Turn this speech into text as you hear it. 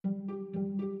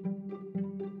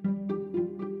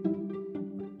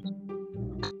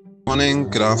Morning,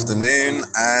 good afternoon,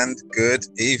 and good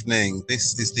evening.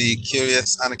 This is the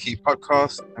Curious Anarchy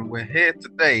podcast, and we're here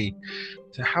today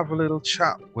to have a little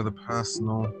chat with a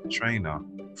personal trainer,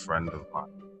 friend of mine.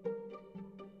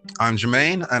 I'm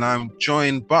Jermaine, and I'm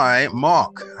joined by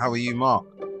Mark. How are you, Mark?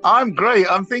 I'm great.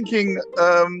 I'm thinking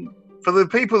for the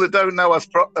people that don't know us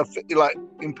like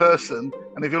in person,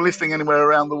 and if you're listening anywhere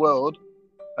around the world,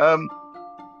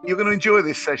 you're going to enjoy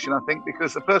this session, I think,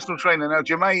 because a personal trainer. Now,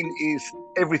 Jermaine is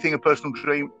everything a personal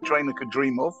trainer could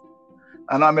dream of,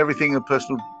 and I'm everything a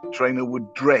personal trainer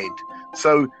would dread.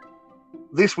 So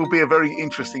this will be a very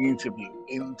interesting interview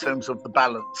in terms of the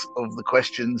balance of the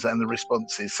questions and the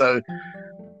responses. So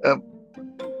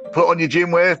put on your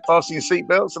gym wear, fasten your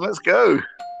seatbelts, and let's go.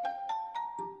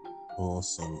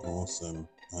 Awesome.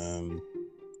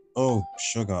 Oh,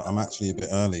 sugar, I'm actually a bit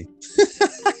early.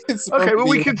 Okay, well,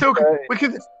 we can talk.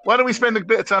 Why don't we spend a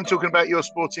bit of time talking about your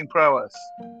sporting prowess?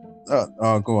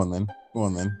 Go on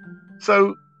then.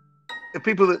 So, the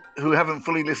people who haven't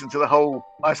fully listened to the whole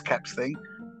Ice Caps thing,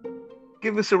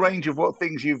 give us a range of what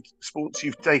things sports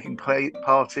you've taken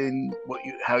part in,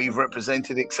 how you've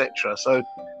represented, etc. So,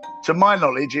 to my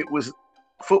knowledge,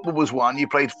 football was one. You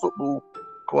played football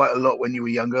quite a lot when you were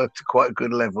younger, to quite a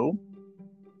good level.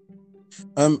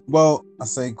 Well, I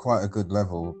say quite a good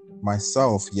level.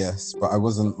 Myself, yes, but I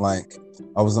wasn't playing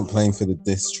for the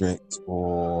district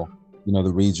or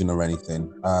the region or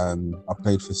anything. I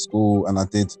played for school, and I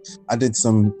did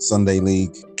some Sunday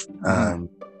league,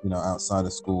 outside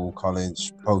of school,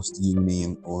 college, post uni,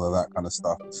 and all of that kind of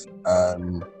stuff.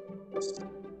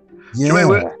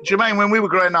 Jermaine, when we were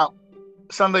growing up,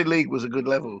 Sunday league was a good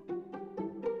level.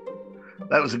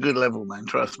 That was a good level, man.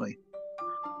 Trust me,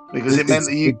 because it meant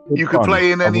that you could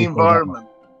play in any environment.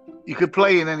 You could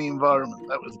play in any environment.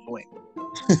 That was the point.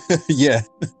 Yeah.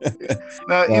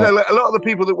 Now, a lot of the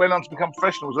people that went on to become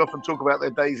professionals often talk about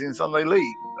their days in Sunday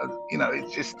league.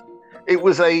 It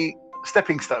was a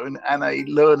stepping stone and a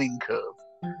learning curve.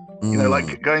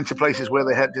 Like going to places where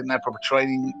they didn't have proper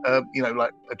training,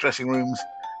 like dressing rooms,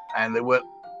 and there weren't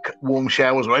warm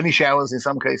showers or any showers in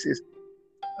some cases,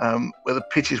 where the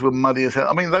pitches were muddy as hell.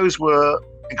 I mean, those were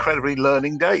incredibly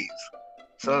learning days.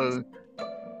 So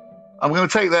I'm going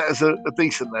to take that as a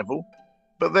decent level,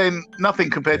 but then nothing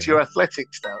compared to your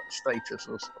athletic status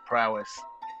or prowess.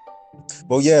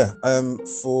 Well, yeah. In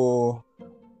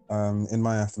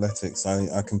my athletics,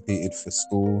 I competed for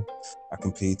school. I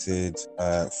competed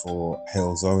for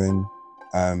Hales Owen,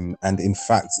 and in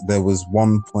fact, there was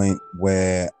one point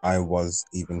where I was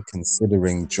even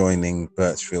considering joining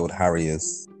Birchfield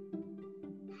Harriers.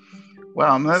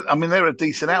 Well, I mean, they're a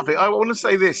decent outfit. I want to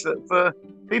say this, that for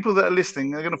people that are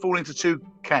listening, they're going to fall into two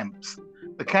camps.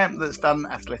 The camp that's done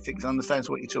athletics understands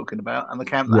what you're talking about, and the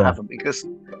camp that haven't, because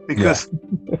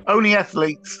only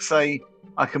athletes say,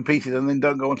 I competed, and then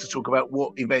don't go on to talk about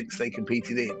what events they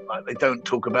competed in. Like, they don't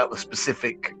talk about the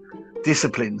specific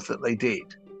disciplines that they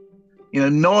did.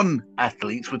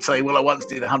 Non-athletes would say, well, I once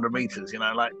did 100 meters,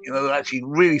 they're actually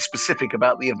really specific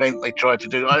about the event they tried to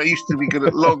do. I used to be good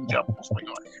at long jump or something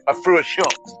like that. I threw a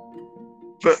shot.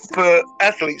 But for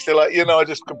athletes, they're like, I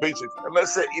just competed. And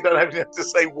that's it. You don't have to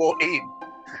say what in.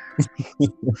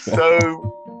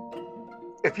 So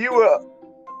if you were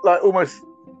like almost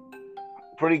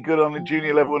pretty good on the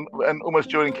junior level and almost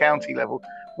joining county level,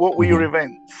 what were your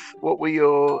events? What were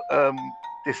your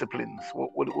disciplines?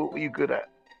 What were you good at?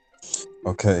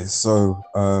 Okay, so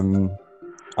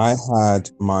I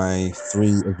had my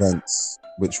 3 events,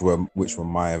 which were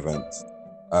my events.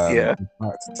 In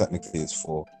fact, technically it's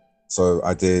 4. So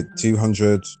I did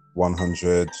 200,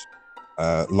 100,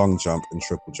 long jump, and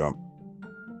triple jump.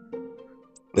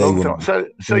 They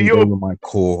were my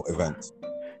core events.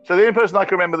 So the only person I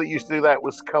can remember that used to do that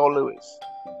was Carl Lewis.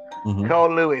 Mm-hmm.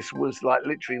 Carl Lewis was like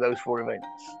literally those 4 events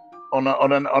on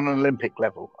an Olympic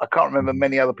level. I can't remember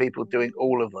many other people doing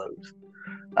all of those.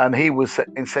 And he was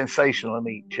sensational in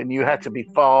each. And you had to be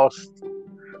fast,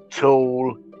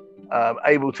 tall,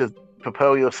 able to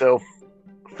propel yourself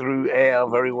through air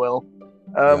very well.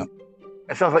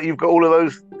 It sounds like you've got all of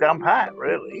those down pat,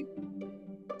 really.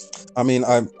 I mean,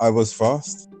 I was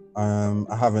fast.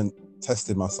 I haven't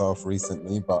tested myself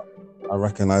recently, but I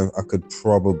reckon I could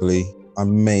probably, I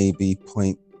may be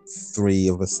 0.3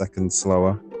 of a second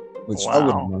slower, which I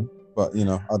wouldn't know. But I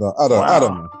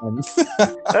don't know.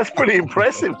 That's pretty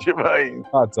impressive, Jermaine.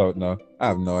 I don't know. I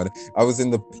have no idea. I was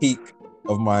in the peak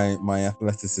of my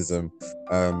athleticism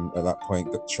at that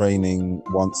point. Training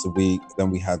once a week.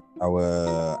 Then we had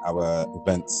our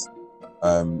events.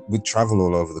 We'd travel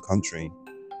all over the country.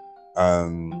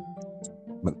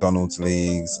 McDonald's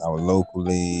leagues, our local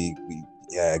league. We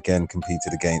yeah, again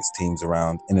competed against teams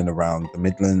in and around the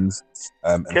Midlands.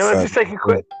 Can I just take a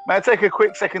quick? May I take a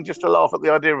quick second just to laugh at the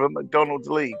idea of a McDonald's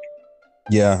league?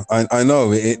 Yeah, I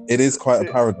know it is quite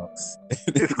a paradox.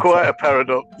 It's quite a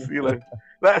paradox, you know.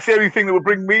 That's the only thing that would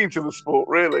bring me into the sport,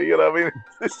 really. You know, I mean,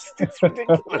 it's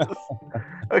ridiculous.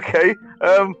 Okay,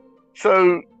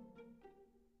 so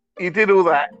you did all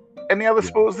that. Any other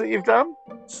sports that you've done?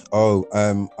 Oh,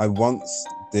 I once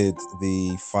did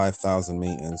the 5,000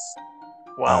 meters.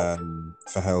 Wow.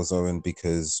 For Halesowen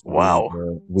because wow,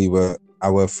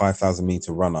 our 5,000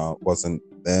 meter runner wasn't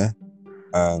there.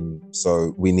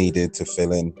 So we needed to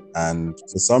fill in, and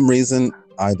for some reason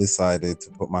I decided to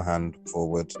put my hand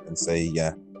forward and say,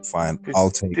 yeah, fine,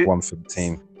 I'll take one for the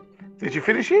team. Did you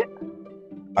finish it?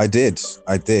 I did.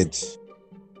 I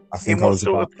think I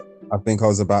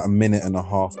was about a minute and a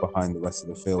half behind the rest of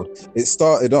the field. It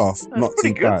started off not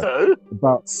too bad. Though.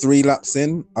 About 3 laps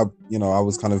in, I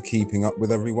was kind of keeping up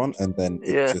with everyone, and then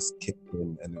it just kicked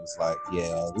in, and it was like,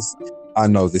 I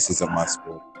know this isn't my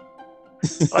sport.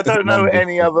 I don't know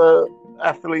any other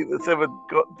athlete that's ever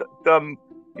done,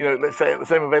 let's say at the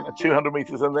same event, a 200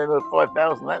 meters and then a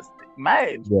 5,000. That's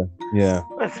mad. Yeah.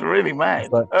 That's really mad.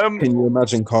 Can you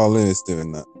imagine Carl Lewis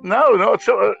doing that? No, not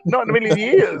in a million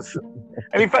years.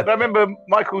 And in fact, I remember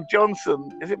Michael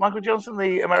Johnson. Is it Michael Johnson,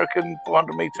 the American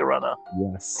 400 meter runner?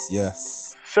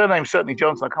 Yes. Surname certainly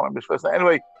Johnson. I can't remember his first name.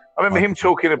 Anyway, I remember him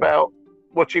talking about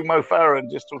watching Mo Farah and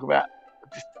just talking about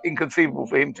just inconceivable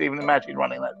for him to even imagine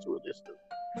running that sort of distance.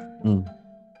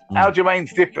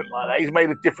 Aljamain's different like that. He's made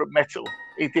of different metal.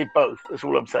 He did both. That's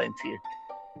all I'm saying to you.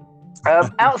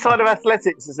 Outside of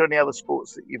athletics, is there any other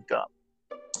sports that you've done?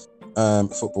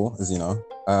 Football, as you know.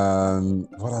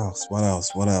 What else?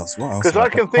 Because I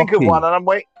can think of one, and I'm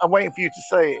waiting for you to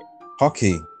say it.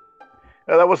 Hockey.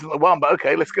 No, that wasn't the one, but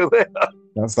okay, let's go there.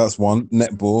 That's one.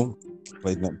 Netball.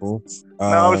 Played netball. No,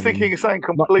 I was thinking of something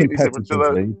completely different to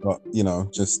those. But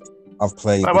just I've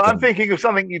played. No, but I'm thinking of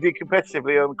something you did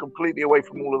competitively and completely away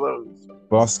from all of those.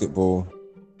 Basketball.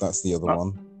 That's the other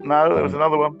one. No, there was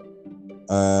another one.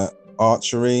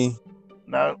 Archery.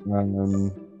 No.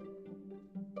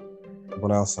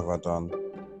 What else have I done?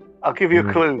 I'll give you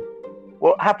a clue.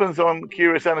 What happens on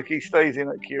Curious Anarchy stays in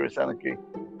at Curious Anarchy.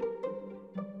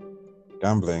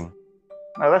 Gambling.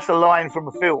 No, that's a line from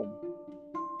a film.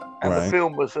 And the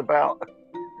film was about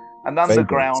an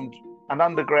underground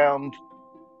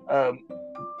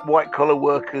white collar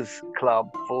workers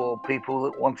club for people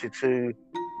that wanted to,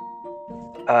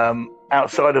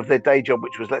 outside of their day job,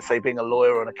 which was, let's say, being a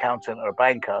lawyer or an accountant or a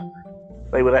banker,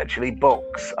 they would actually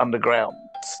box underground.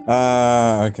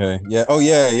 Okay. Yeah. Oh,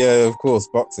 yeah. Of course,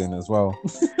 boxing as well.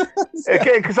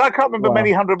 Again, because I can't remember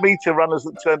many 100-meter runners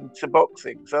that turned to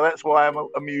boxing, so that's why I'm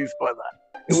amused by that.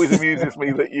 It always amuses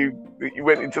me that you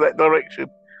went into that direction.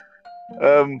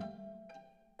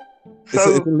 It's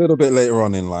a little bit later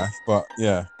on in life, but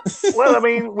yeah. Well, I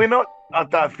mean, we're not. I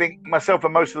don't think myself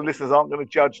and most of the listeners aren't going to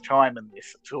judge time in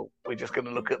this at all. We're just going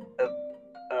to look at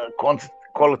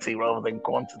quality rather than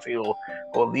quantity, or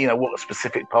what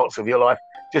specific parts of your life.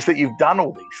 Just that you've done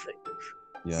all these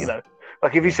things. Yeah.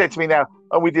 Like if you said to me now,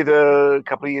 "Oh, we did a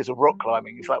couple of years of rock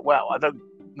climbing," it's like, wow, I don't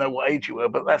know what age you were,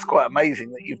 but that's quite amazing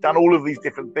that you've done all of these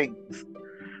different things.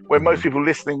 Where most people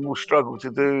listening will struggle to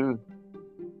do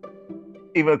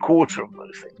even a quarter of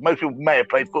those things. Most people may have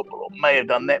played football or may have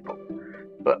done netball,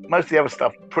 but most of the other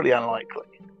stuff pretty unlikely.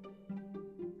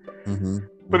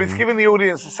 But it's giving the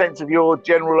audience a sense of your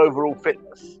general overall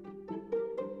fitness.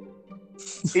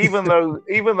 Even though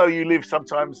you live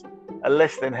sometimes a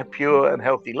less than pure and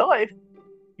healthy life,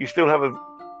 you still have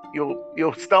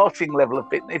your starting level of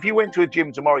fitness. If you went to a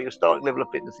gym tomorrow, your starting level of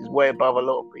fitness is way above a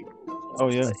lot of people. Oh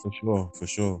yeah, for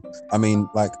sure. I mean,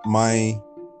 like my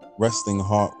resting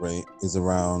heart rate is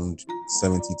around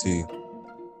 72.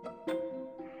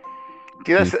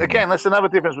 That's another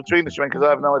difference between the two, because I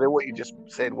have no idea what you just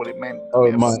said, what it meant.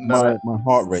 Oh, my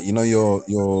heart rate. You know your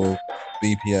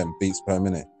BPM, beats per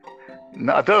minute.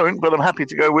 No, I don't, but I'm happy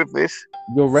to go with this.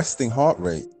 Your resting heart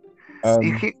rate.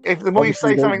 If the more you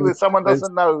say something that someone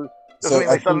doesn't know, doesn't mean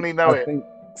they suddenly know it. I think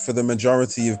for the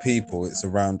majority of people, it's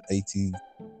around 80,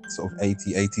 sort of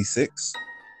 80, 86.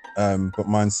 But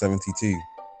mine's 72.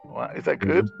 Wow, is that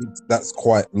good? That's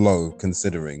quite low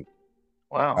considering.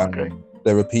 Wow, okay.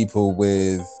 There are people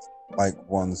with like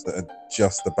ones that are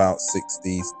just about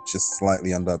 60, just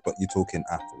slightly under, but you're talking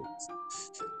athletes,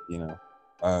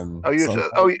 I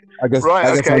guess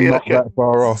I'm not that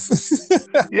far off.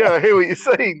 Yeah, I hear what you're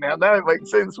saying now. Now it makes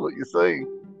sense what you're saying.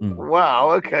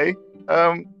 Wow, okay.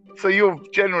 So you're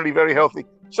generally very healthy.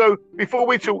 So before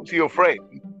we talk to your friend,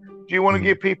 do you want to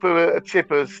give people a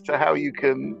tip as to how you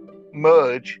can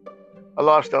merge a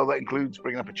lifestyle that includes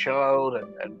bringing up a child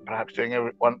and perhaps doing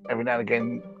every now and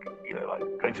again, like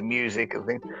going to music and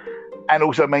things, and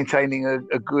also maintaining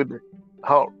a good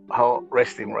heart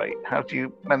resting rate? How do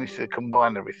you manage to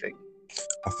combine everything?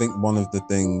 I think one of the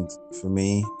things for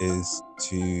me is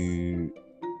to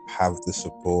have the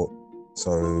support.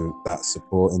 So that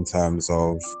support in terms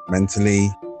of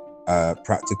mentally,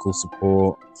 practical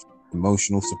support,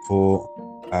 emotional support,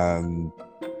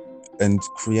 and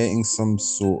creating some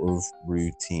sort of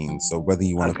routine. So whether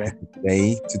you want to pick a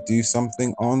day to do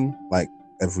something on, like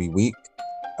every week,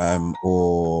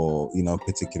 or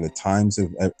particular times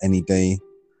of any day.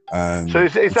 So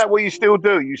is that what you still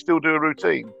do? You still do a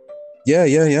routine?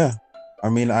 Yeah. I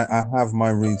mean, I have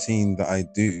my routine that I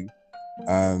do.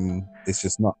 It's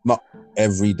just not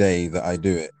every day that I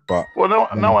do it, but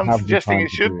no one's suggesting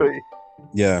it should be.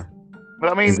 Yeah,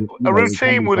 but I mean, a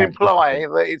routine would imply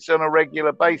that it's on a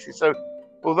regular basis. So,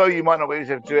 although you might not be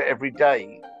able to do it every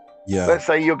day, let's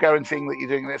say you're guaranteeing that you're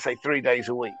doing, let's say, 3 days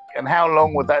a week. And how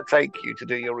long would that take you to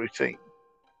do your routine?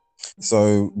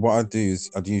 So what I do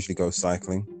is I'd usually go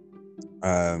cycling.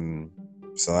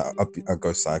 So I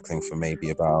go cycling for maybe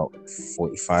about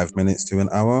 45 minutes to an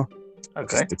hour.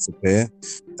 Just disappear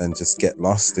and just get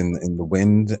lost in the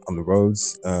wind on the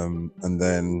roads, and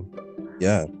then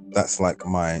that's like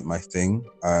my thing.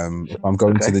 If I'm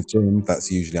going to the gym, that's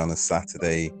usually on a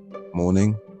Saturday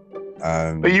morning.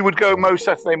 But you would go most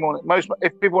Saturday morning.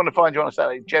 If people want to find you on a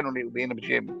Saturday, generally it would be in the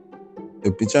gym.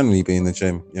 It would generally be in the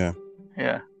gym, yeah.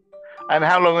 And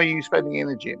how long are you spending in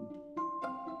the gym?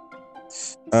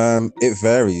 It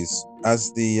varies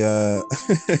as the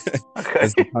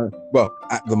well,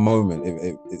 at the moment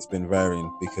it's been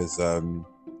varying because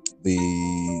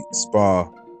the spa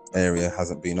area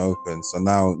hasn't been open, so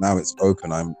now it's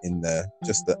open. I'm in there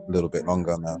just a little bit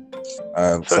longer now.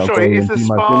 So sorry, is the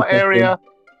spa area,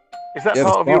 is that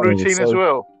part of your routine as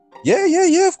well?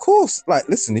 Yeah, of course. Like,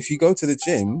 listen, if you go to the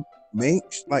gym,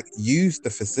 use the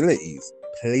facilities,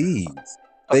 please.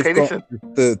 They've got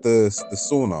the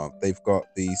sauna, they've got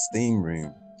the steam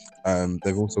room,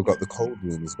 they've also got the cold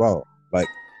room as well. Like,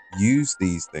 use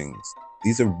these things.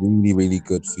 These are really, really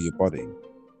good for your body.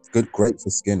 Great for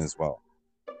skin as well.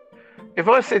 If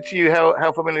I said to you,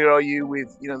 how familiar are you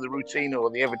with the routine or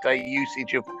the everyday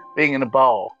usage of being in a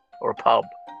bar or a pub?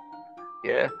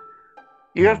 Yeah,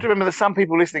 you have to remember that some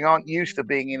people listening aren't used to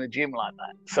being in a gym like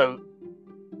that. So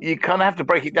you kind of have to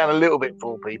break it down a little bit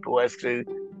for people as to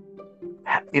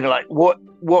like what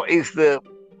is the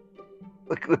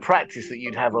practice that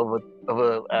you'd have over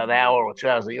an hour or 2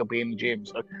 hours that you'll be in the gym.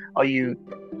 So are you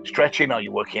stretching? Are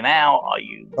you working out? Are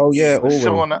you always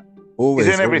sauna? Always,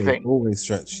 you're doing everything. Always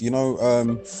stretch.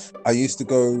 I used to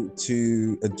go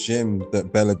to a gym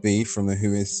that Bella B from the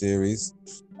Who Is series.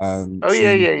 She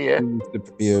used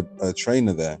to be a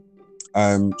trainer there.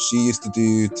 She used to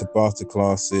do Tabata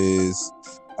classes,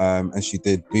 and she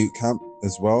did boot camp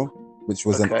as well, which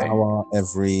was an hour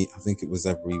every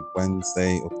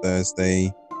Wednesday or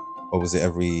Thursday, or was it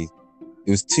it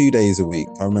was 2 days a week.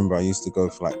 I remember I used to go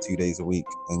for like 2 days a week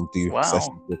and do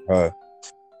sessions with her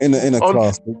in a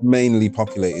class mainly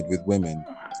populated with women.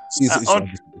 She's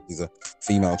a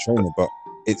female trainer, but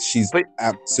she's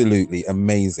absolutely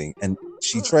amazing, and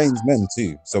she trains men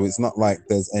too. So it's not like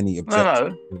there's any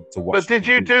objection to watch. But did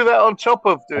you do that on top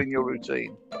of doing your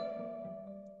routine?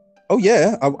 Oh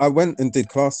yeah, I went and did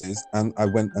classes, and I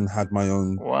went and had my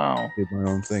own. Wow. Did my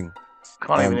own thing.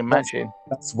 Can't even imagine.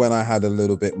 That's when I had a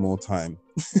little bit more time.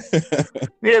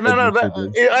 I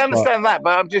understand that,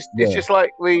 but it's just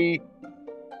like I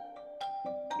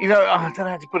don't know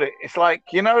how to put it. It's like,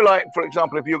 for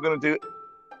example,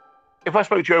 if I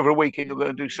spoke to you over a weekend, you're going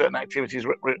to do certain activities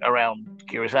around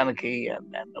Curious Anarchy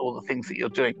and all the things that you're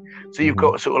doing. So you've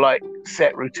got sort of like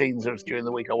set routines of during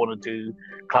the week. I want to do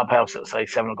Clubhouse at, say,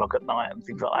 7:00 at night and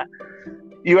things like that.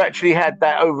 You actually had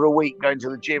that over a week going to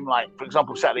the gym. Like, for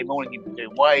example, Saturday morning, you'd be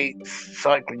doing weights,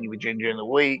 cycling, you'd be doing during the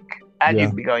week, and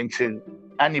you'd be going to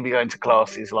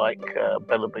classes like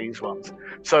Bella B's ones.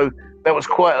 So there was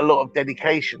quite a lot of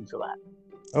dedication to that.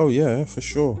 Oh yeah, for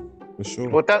sure.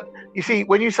 Well, you see,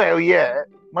 when you say "oh yeah,"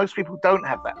 most people don't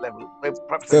have that level.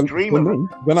 Perhaps they dream of it.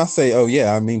 When I say "oh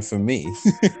yeah," I mean for me.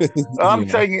 I'm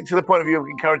saying it to the point of view of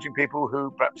encouraging people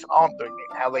who perhaps aren't doing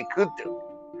it, how they could do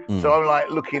it. So I'm like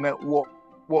looking at what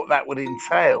that would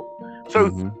entail.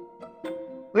 So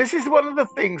this is one of the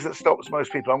things that stops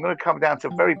most people. I'm going to come down to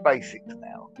very basics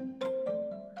now.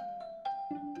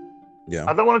 Yeah.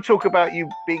 I don't want to talk about you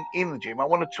being in the gym. I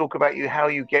want to talk about how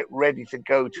you get ready to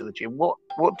go to the gym. What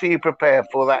do you prepare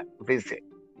for that visit?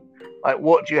 Like,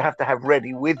 what do you have to have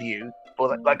ready with you for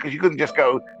that? Like, because you couldn't just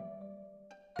go,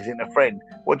 a friend,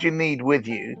 what do you need with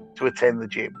you to attend the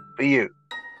gym for you?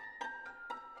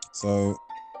 So,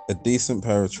 a decent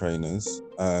pair of trainers.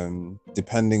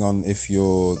 Depending on if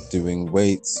you're doing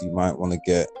weights, you might want to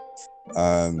get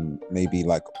maybe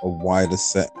like a wider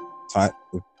set type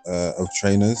of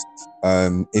trainers.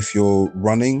 If you're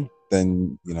running,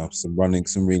 then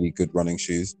some really good running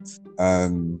shoes.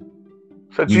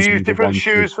 So do you use different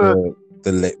shoes for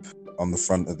the lip on the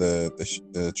front of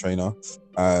the trainer?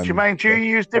 Jermaine, do you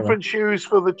use different shoes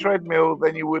for the treadmill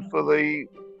than you would for the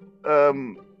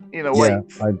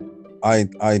weights?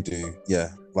 I do. Yeah,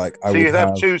 like so you'd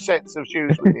have 2 sets of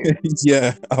shoes with you.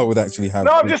 Yeah, I would actually have.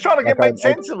 No, I'm just trying to make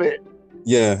sense of it.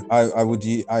 Yeah, I would.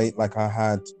 I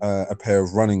had a pair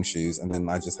of running shoes, and then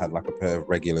I just had like a pair of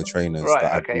regular trainers.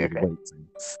 Right. Okay.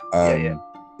 Yeah.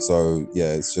 So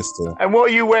yeah, it's just. And what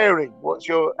are you wearing? What's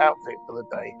your outfit for the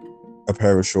day? A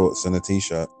pair of shorts and a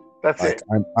t-shirt. That's it.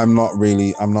 I'm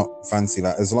not fancy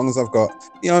that. As long as I've got,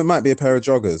 it might be a pair of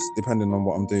joggers, depending on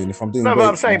what I'm doing. If I'm doing, but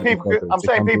I'm saying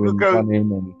people go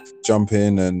running and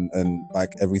jumping and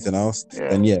like everything else.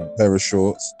 Then a pair of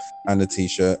shorts and a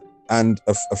t-shirt and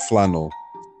a flannel.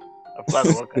 A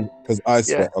flannel, okay. Because I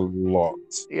sweat a lot.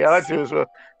 Yeah, I do as well.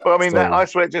 But I mean, I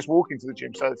sweat just walking to the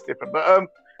gym, so it's different. But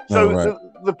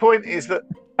the point is that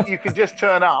you can just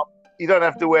turn up. You don't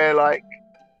have to wear like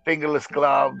fingerless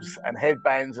gloves and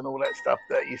headbands and all that stuff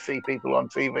that you see people on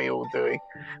TV all doing.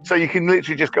 So you can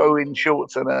literally just go in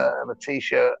shorts and a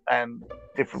t-shirt and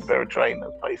different pair of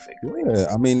trainers, basically.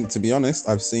 Yeah, I mean, to be honest,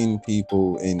 I've seen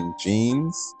people in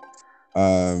jeans.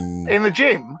 In the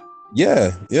gym?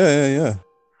 Yeah.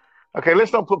 Okay,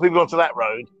 let's not put people onto that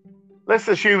road. Let's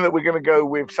assume that we're going to go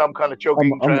with some kind of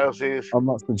jogging trousers. I'm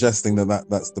not suggesting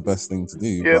that's the best thing to do.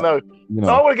 Yeah, but,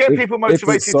 I want to get people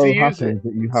motivated to use it.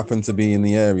 That you happen to be in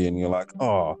the area and you're like,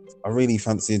 I really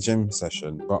fancy a gym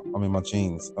session, but I'm in my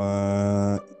jeans.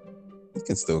 You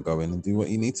can still go in and do what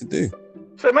you need to do.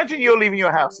 So imagine you're leaving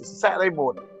your house. It's a Saturday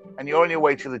morning and you're on your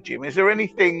way to the gym. Is there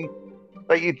anything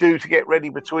that you do to get ready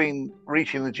between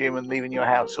reaching the gym and leaving your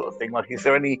house, sort of thing? Like, is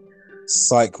there any...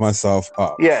 Psych myself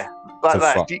up. Yeah, like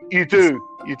that. Fun. You do.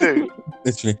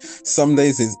 Literally, some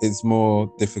days it's more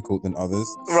difficult than others.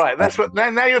 Right. That's what.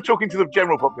 Now you're talking to the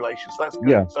general population, so that's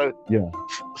good. Yeah.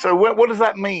 So what does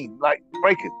that mean? Like,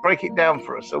 break it down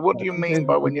for us. So what do you mean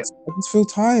by when you? I just feel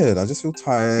tired.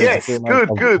 Yes,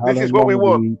 good. This is what we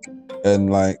want.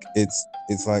 And like it's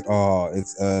like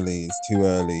it's early. It's too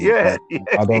early. Yeah.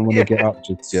 I don't want to get up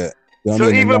just yet. You know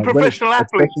even professional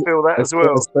athletes feel that as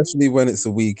well. Especially when it's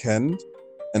a weekend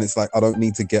and it's like, I don't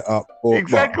need to get up.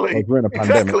 Exactly. Well, we're in a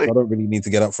pandemic, so I don't really need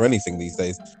to get up for anything these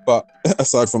days. But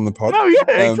aside from the pod. No,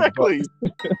 yeah, exactly.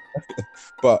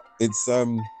 But it's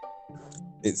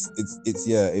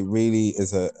it really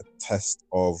is a test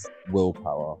of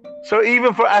willpower. So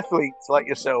even for athletes like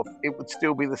yourself, it would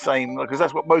still be the same, because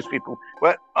that's what most people,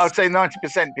 well, I'd say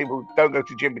 90% people don't go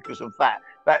to gym because of that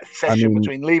session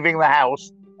between leaving the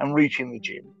house and reaching the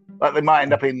gym. Like they might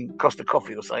end up in Costa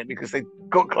Coffee or something because they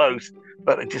got close,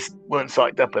 but they just weren't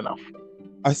psyched up enough.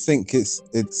 I think it's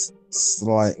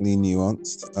slightly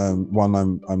nuanced. One,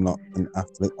 I'm not an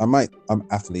athlete. I'm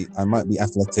athlete. I might be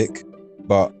athletic,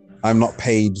 but I'm not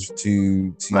paid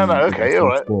to No, okay, all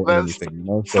right. That's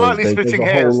so slightly splitting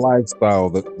hairs. There's a whole lifestyle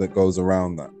that goes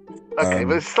around that. Okay,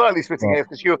 but it's slightly splitting hairs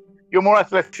because you're more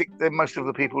athletic than most of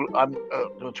the people. I'm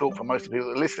going to talk for most of the people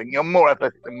that are listening. You're more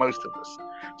athletic than most of us.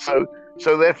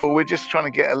 So therefore, we're just trying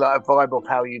to get a vibe of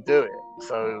how you do it.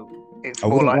 So it's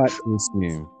more like...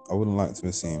 I wouldn't like to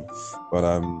assume.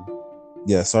 But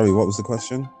yeah, sorry, what was the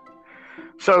question?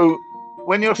 So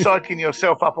when you're psyching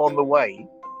yourself up on the way...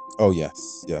 Oh,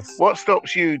 yes. What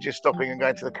stops you just stopping and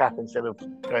going to the cafe instead of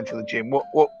going to the gym?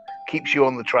 What keeps you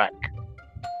on the track?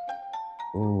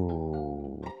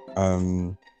 Oh,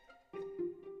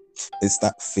 it's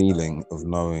that feeling of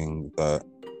knowing that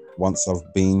once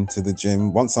I've been to the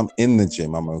gym, once I'm in the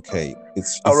gym, I'm okay.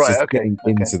 It's getting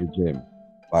into the gym.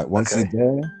 Like once you're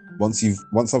there,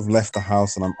 once I've left the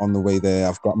house and I'm on the way there,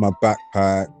 I've got my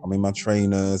backpack, I'm in my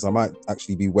trainers. I might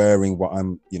actually be wearing what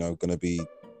I'm, going to be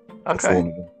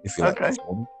performing, if you like.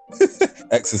 Performing.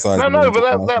 Exercising. No,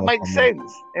 but that makes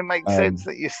sense. It makes sense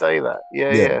that you say that.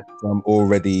 Yeah. So I'm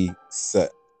already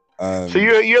set. So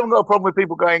you haven't got a problem with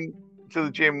people going to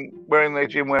the gym wearing their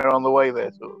gym wear on the way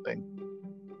there, sort of thing?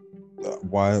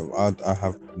 Why? I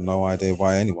have no idea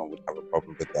why anyone would have a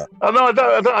problem with that. Oh no, I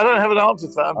don't have an answer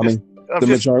to that. The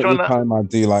majority of the time, I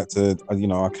do like to,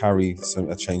 I carry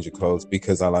a change of clothes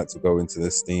because I like to go into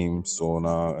the steam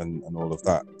sauna and all of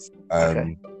that.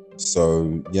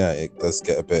 So yeah, it does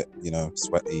get a bit,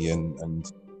 sweaty and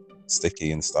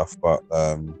sticky and stuff. But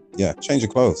yeah, change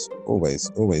your clothes. Always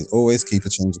keep a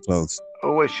change of clothes.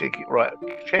 Always shake it right.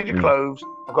 Change your clothes.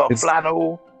 I've got a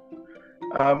flannel.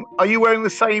 Are you wearing the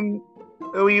same?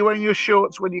 Are you wearing your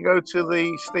shorts when you go to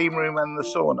the steam room and the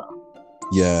sauna?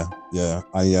 Yeah.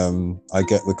 I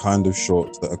get the kind of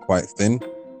shorts that are quite thin.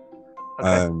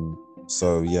 Okay.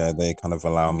 So yeah, they kind of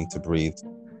allow me to breathe.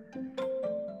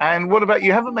 And what about,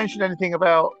 you haven't mentioned anything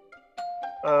about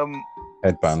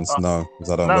headbands? No,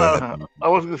 because I don't wear headbands. I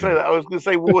wasn't going to say that. I was going to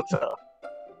say water.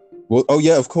 Well, oh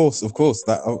yeah, of course.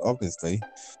 That obviously.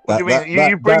 What do you mean?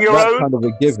 You bring your own? That's kind of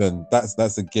a given.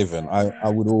 That's a given. I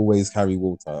would always carry a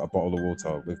bottle of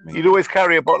water with me. You'd always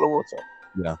carry a bottle of water?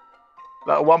 Yeah.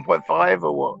 Like a 1.5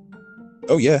 or what?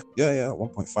 Oh yeah,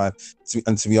 1.5.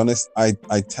 And to be honest, I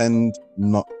tend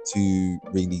not to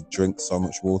really drink so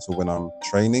much water when I'm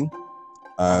training,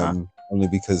 only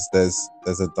because there's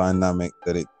a dynamic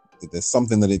that there's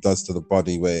something that it does to the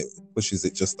body where it pushes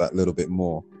it just that little bit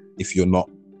more if you're not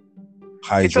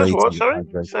hydrated. It does what?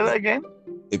 Sorry, say that again.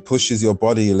 It pushes your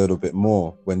body a little bit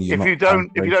more when you. If you don't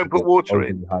put water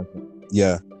in.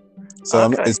 Yeah. So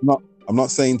I'm not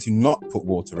saying to not put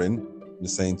water in. I'm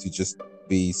just saying to just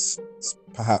be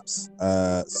perhaps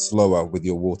slower with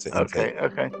your water intake.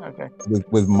 Okay.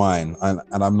 With mine, and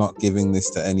I'm not giving this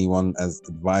to anyone as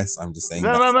advice. I'm just saying.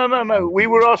 No. We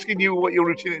were asking you what your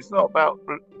routine. It's not about.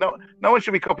 No one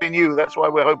should be copying you. That's why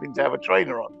we're hoping to have a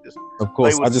trainer on. Of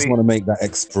course, I just want to make that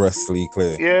expressly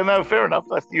clear. Yeah, no, fair enough.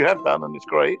 You have done, and it's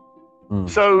great.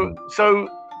 So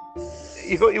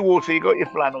you got your water, you got your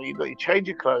flannel, you change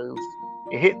your clothes,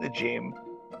 you hit the gym.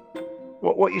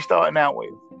 What are you starting out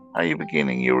with? How are you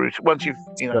beginning your routine? Once you've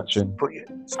stretching.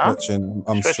 Stretching.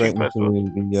 I'm straight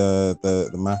into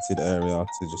the matted area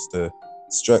to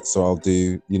stretch. So I'll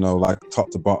do like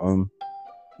top to bottom,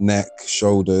 neck,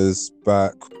 shoulders,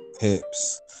 back,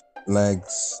 hips,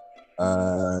 legs,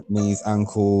 knees,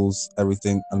 ankles,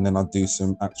 everything, and then I'll do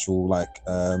some actual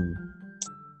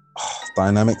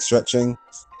dynamic stretching.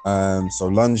 So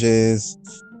lunges,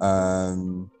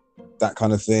 that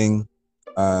kind of thing.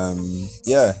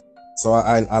 Yeah. So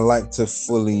I like to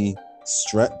fully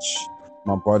stretch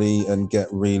my body and get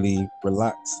really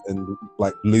relaxed and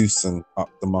loosen up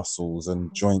the muscles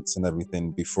and joints and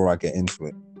everything before I get into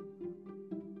it.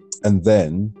 And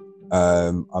then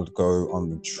I'd go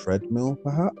on the treadmill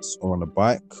perhaps, or on a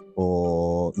bike,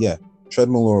 or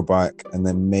treadmill or a bike, and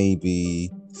then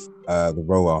maybe the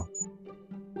rower.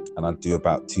 And I'd do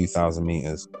about 2,000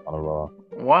 meters on a rower.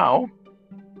 Wow.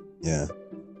 Yeah.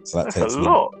 So that's a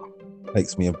lot.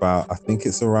 Takes me about, I think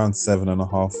it's around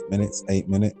 7.5 minutes, 8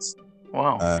 minutes.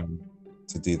 Wow.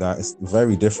 To do that. It's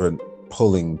very different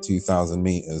pulling 2,000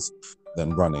 meters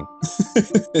than running.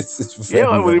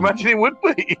 I would imagine it would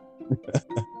be.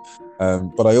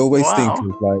 But I always think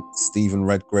of Stephen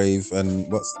Redgrave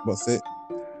and what's it?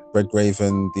 Redgrave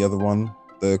and the other one,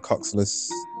 the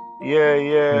Coxless.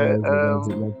 Yeah.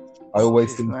 I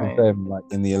always think of them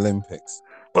in the Olympics.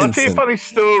 Well, I'll tell you a funny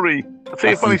story.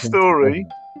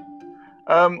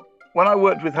 When I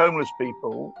worked with homeless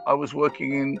people, I was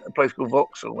working in a place called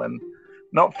Vauxhall, and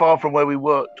not far from where we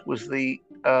worked was the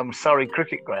Surrey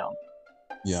cricket ground.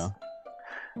 Yeah.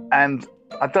 And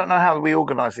I don't know how we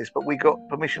organised this, but we got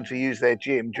permission to use their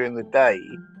gym during the day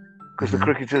because the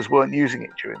cricketers weren't using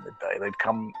it during the day. They'd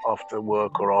come after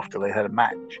work or after they had a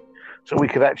match. So we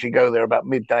could actually go there about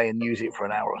midday and use it for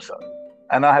an hour or so.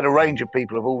 And I had a range of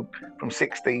people of all from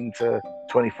 16 to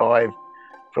 25,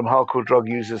 from hardcore drug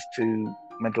users to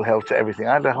mental health to everything.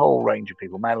 I had a whole range of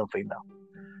people, male and female.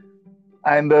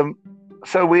 And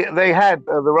so they had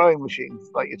the rowing machines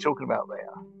like you're talking about there.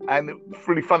 And it was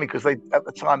really funny because at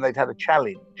the time they'd had a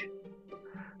challenge.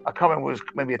 I can't remember, it was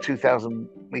maybe a 2,000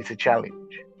 meter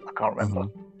challenge. I can't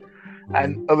remember.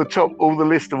 And at the top, all the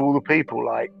list of all the people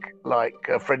like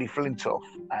Freddie Flintoff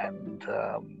and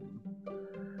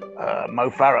Mo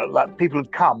Farah, people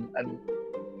had come and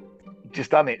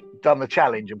just done the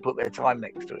challenge and put their time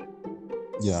next to it.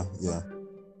 Yeah.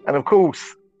 And of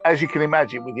course, as you can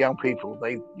imagine, with young people,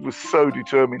 they were so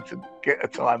determined to get a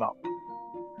time up.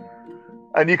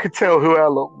 And you could tell who our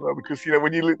lot were because,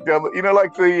 when you look down,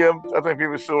 like the, I don't know if you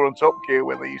ever saw on Top Gear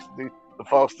when they used to do the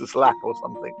fastest lap or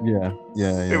something. Yeah.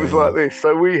 It was like this.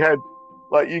 So we had,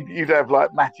 you'd have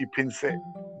Matthew Pinsett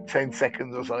 10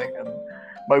 seconds or something, and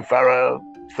Mo Farah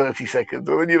 30 seconds,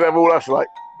 and then you'd have all us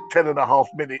 10.5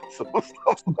 minutes or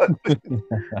something like this.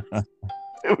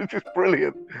 It was just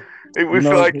brilliant. It was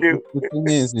the thing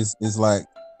is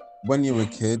when you're a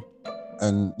kid,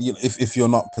 and if you're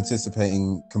not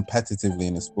participating competitively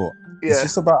in a sport, it's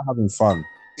just about having fun,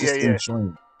 just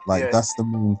enjoying. That's the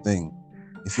main thing.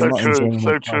 If you're not enjoying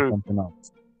something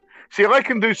else. See, I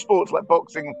can do sports like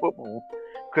boxing and football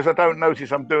because I don't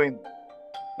notice I'm doing.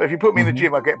 But if you put me in the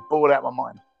gym, I get bored out of my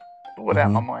mind. Bored out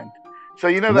of my mind. So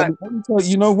you know that.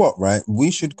 You know what, right?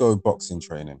 We should go boxing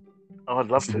training. Oh, I'd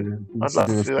love to. I'd love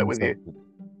to do that with you.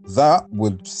 That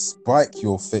would spike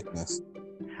your fitness.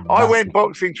 I went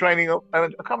boxing training, and I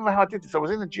can't remember how I did this. I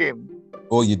was in the gym.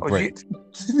 Or you'd break.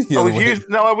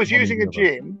 I was using a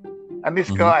gym, and this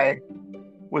guy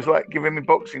was like giving me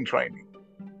boxing training.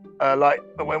 Like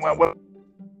when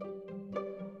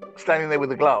standing there with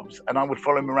the gloves, and I would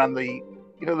follow him around the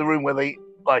room where they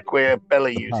where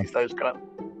Belly uses those kind of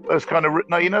those kind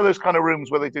of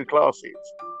rooms where they do classes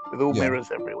with all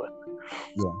mirrors everywhere.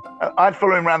 Yeah, I'd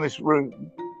follow him around this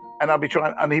room, and I'd be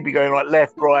trying, and he'd be going like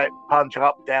left, right, punch,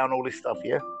 up, down, all this stuff.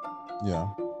 Yeah.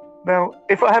 Now,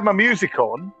 if I had my music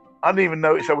on, I didn't even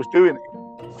notice I was doing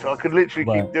it, so I could literally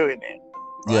keep doing it.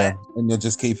 Right? Yeah, and you're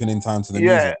just keeping in time to the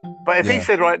music. But if he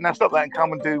said, right, now stop that and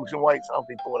come and do some weights, I'd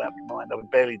be bored out of my mind. I was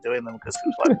barely doing them because it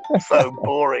was like so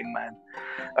boring,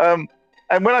 man.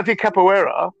 And when I did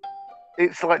capoeira,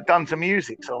 it's like done to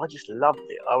music, so I just loved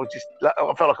it. I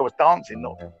felt like I was dancing,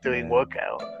 not doing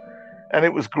workout, and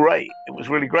it was great. It was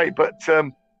really great. But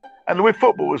and with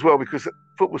football as well, because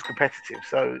football's competitive.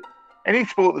 So any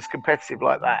sport that's competitive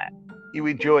like that, you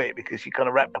enjoy it because you're kind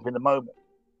of wrapped up in the moment.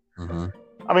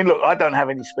 I mean, look, I don't have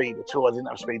any speed at all. I didn't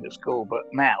have speed at school, but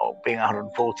now, being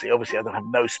 140, obviously I don't have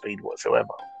no speed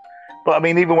whatsoever. But I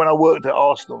mean, even when I worked at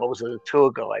Arsenal, I was a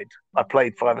tour guide. I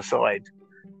played five-a-side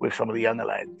with some of the younger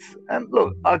lads. And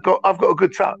look, I've got a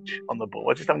good touch on the ball.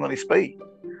 I just haven't got any speed.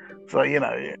 So,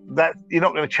 that you're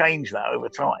not going to change that over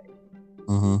time.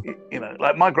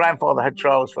 Like my grandfather had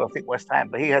trials for, I think, West Ham,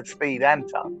 but he had speed and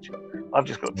touch. I've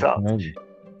just got touch.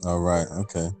 Oh, right.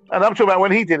 Okay. And I'm talking about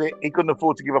when he did it, he couldn't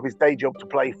afford to give up his day job to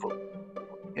play football.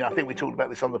 I think we talked about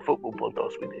this on the football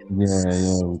podcast we did.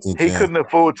 Yeah, we did. He couldn't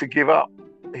afford to give up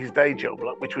his day job,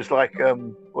 which was like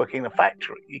working in a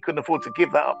factory. He couldn't afford to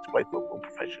give that up to play football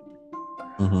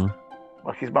professionally.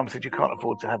 Like his mum said, you can't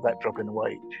afford to have that drop in the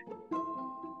wage.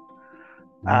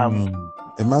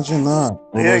 Imagine that.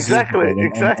 Yeah, exactly.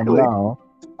 And now,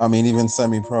 I mean, even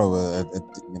semi-pro.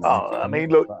 I mean,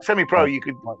 look, semi-pro, you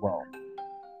could.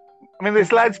 I mean,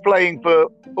 there's lads playing for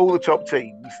all the top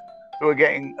teams who are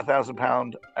getting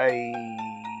 £1,000 a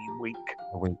week.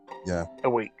 A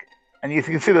week. And you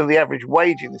consider the average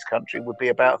wage in this country would be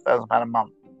about £1,000 a month.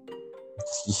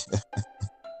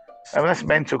 I mean, that's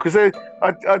mental. Because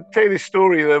I'd tell you this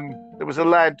story. There was a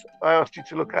lad I asked you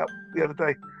to look up the other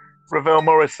day, Ravel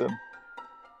Morrison,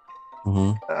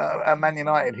 at Man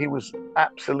United. He was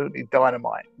absolutely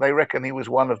dynamite. They reckon he was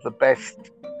one of the best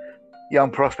young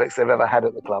prospects they've ever had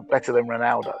at the club, better than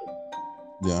Ronaldo.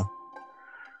 Yeah.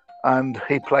 And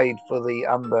he played for the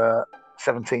under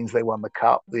 17s. They won the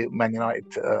cup. The Man United,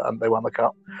 they won the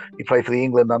cup. He played for the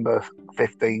England under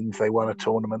 15s. They won a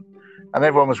tournament, and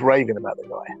everyone was raving about the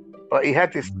guy. But he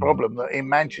had this problem that in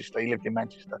Manchester, he lived in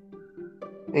Manchester.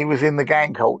 He was in the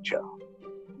gang culture,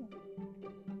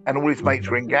 and all his mates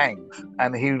were in gangs,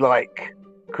 and he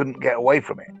couldn't get away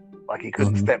from it. Like he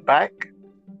couldn't step back.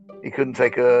 He couldn't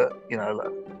take a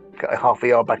half a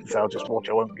yard back and say, "I'll just watch.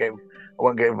 I won't get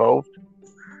involved."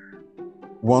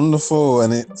 Wonderful,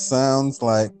 and it sounds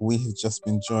like we have just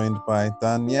been joined by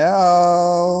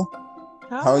Danielle.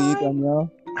 Hi. How are you,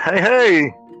 Danielle?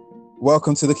 Hey.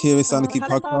 Welcome to the Curious Anarchy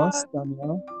podcast,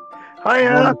 Danielle.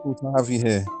 Hiya. Wonderful to have you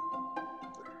here.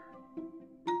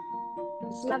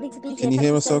 It's lovely to be here. Can you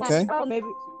hear us okay? Oh, maybe.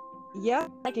 Yeah,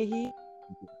 I can hear you.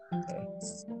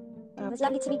 It's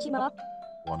lovely to meet you, Mark.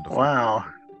 Wonderful. Wow.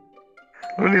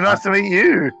 Really nice to meet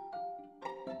you.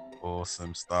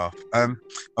 Awesome stuff.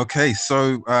 Okay,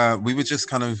 so we were just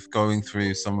kind of going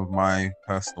through some of my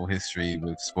personal history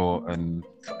with sport and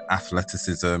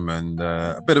athleticism and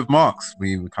a bit of Mark's.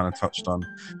 We kind of touched on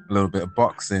a little bit of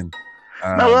boxing.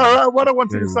 What I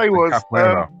wanted to say was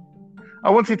I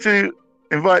wanted to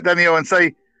invite Danielle and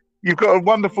say you've got a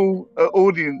wonderful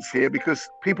audience here because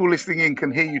people listening in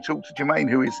can hear you talk to Jermaine,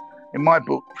 who is, in my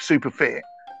book, super fit,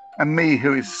 and me,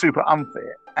 who is super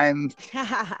unfit. And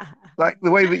like the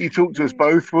way that you talk to us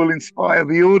both will inspire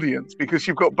the audience because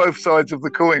you've got both sides of the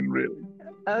coin, really.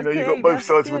 Okay, you've got both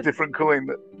sides of a different coin.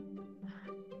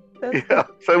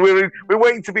 So we're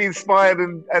waiting to be inspired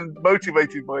and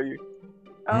motivated by you.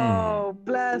 Oh,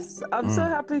 bless. I'm so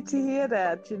happy to hear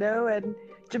that, and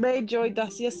Jermaine joined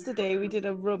us yesterday. We did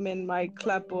a room in my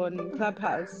club on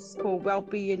Clubhouse called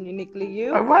Wellbeing Uniquely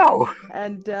You. Oh, wow.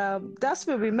 And that's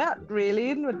where we met,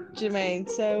 really, with Jermaine.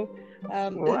 So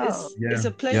it's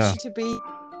a pleasure to be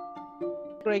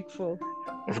grateful.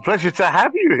 It's a pleasure to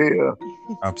have you here.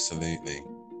 Absolutely.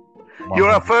 100%. You're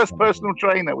our first personal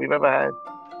trainer we've ever had.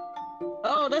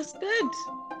 Oh, that's good.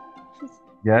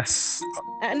 Yes.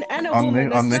 And a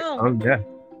woman as well. Oh yeah.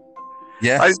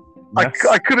 Yes.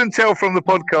 I couldn't tell from the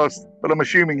podcast, but I'm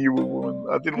assuming you were a woman.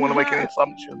 I didn't want to make any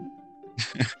assumption.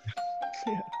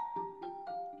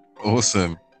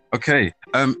 Awesome. Okay.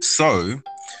 So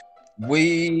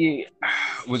we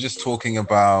were just talking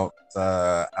about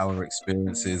our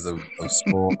experiences of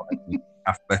sport,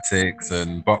 athletics,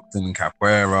 and boxing and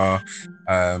capoeira.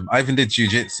 I even did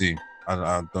jiu-jitsu.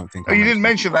 I don't think. Oh, you didn't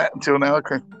mention that until now.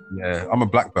 Okay. Yeah, I'm a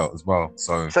black belt as well.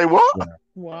 So. Say what? Yeah.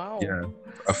 Wow. Yeah.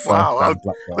 Wow.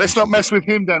 Let's not mess with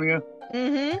him, Daniel.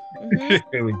 Here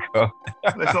we go.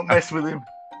 Let's not mess with him.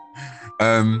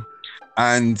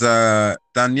 And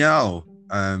Danielle,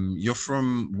 you're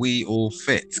from We All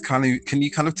Fit. Can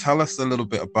you kind of tell us a little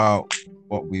bit about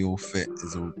what We All Fit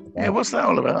is all about? Yeah, what's that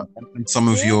all about? And some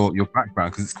of your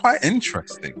background, because it's quite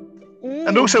interesting.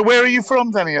 And also, where are you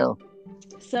from, Danielle?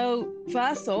 So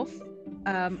first off,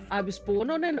 I was born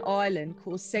on an island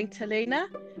called St. Helena,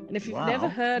 and if you've never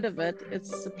heard of it,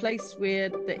 it's a place where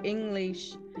the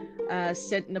English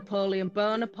sent Napoleon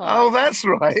Bonaparte. Oh, that's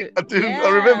right. I do. Yeah. I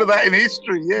remember that in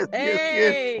history. Yes,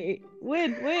 yes.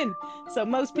 Win. So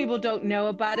most people don't know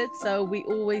about it, so we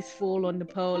always fall on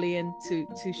Napoleon to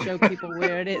show people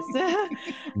where it is.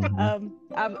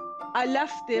 I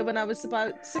left there when I was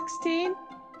about 16.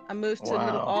 I moved to a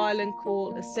little island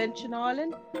called Ascension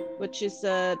Island, which is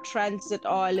a transit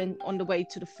island on the way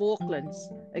to the Falklands.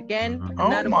 Again,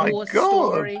 another war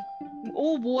story.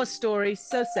 All war stories,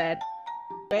 so sad.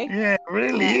 Right? Yeah, it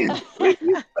really is.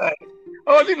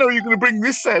 Oh, I didn't know you were going to bring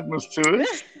this sadness to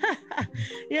us.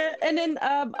 Yeah, and then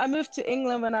I moved to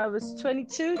England when I was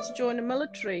 22 to join the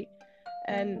military.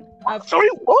 And Sorry,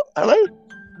 what? Hello?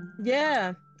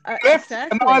 Yeah,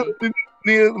 exactly. An island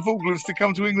near the Falklands to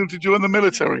come to England to join the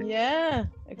military. Yeah,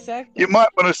 exactly. You might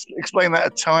want to explain that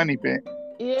a tiny bit.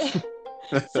 Yeah.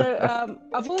 So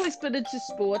I've always been into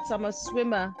sports. I'm a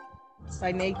swimmer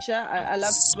by nature. I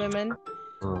love swimming.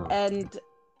 And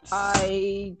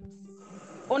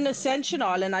on Ascension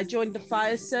Island, I joined the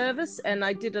fire service and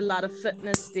I did a lot of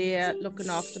fitness there, looking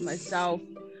after myself,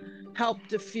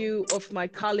 helped a few of my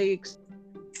colleagues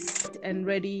and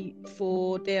ready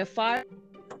for their fire.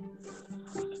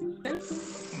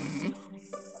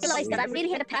 Realized that I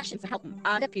really had a passion for helping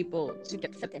other people to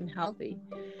get fit and healthy.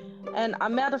 And I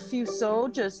met a few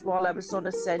soldiers while I was on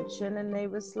Ascension, and they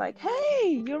was like,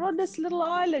 "Hey, you're on this little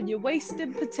island, you're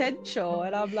wasting potential."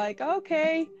 And I'm like,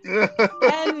 "Okay."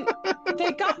 And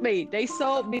they got me. They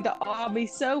sold me the army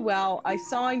so well. I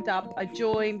signed up. I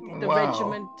joined the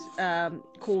regiment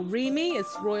called REME.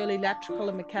 It's Royal Electrical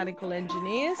and Mechanical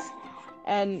Engineers.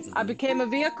 And I became a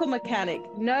vehicle mechanic.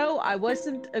 No, I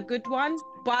wasn't a good one,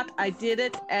 but I did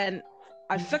it, and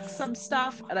I fixed some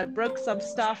stuff and I broke some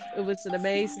stuff. It was an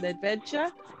amazing adventure.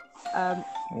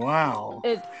 Wow.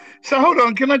 So hold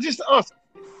on, can I just ask?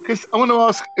 Because I want to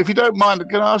ask, if you don't mind,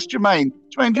 can I ask Jermaine?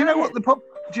 Jermaine, do you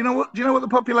know what the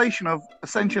population of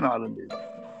Ascension Island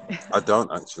is? I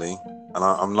don't actually, and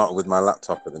I'm not with my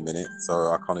laptop at the minute, so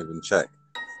I can't even check.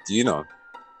 Do you know?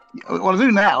 Well, I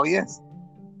do now. Yes.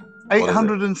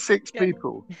 806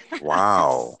 people.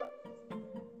 Wow.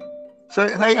 So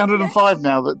it's 805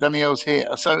 now that Danielle's here.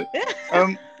 So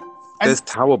there's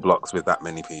tower blocks with that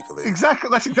many people in. Exactly.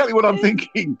 That's exactly what I'm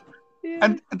thinking. Yeah.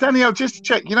 And Danielle, just to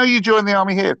check, you joined the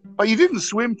army here, but you didn't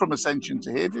swim from Ascension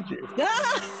to here, did you? No,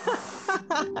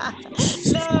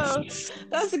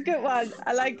 that's a good one.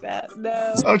 I like that.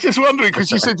 No. I was just wondering, because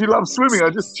you said you love swimming. I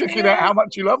was just checking out how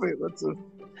much you love it. So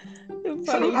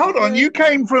hold on, you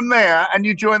came from there and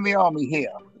you joined the army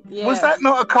here. Yeah. Was that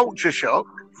not a culture shock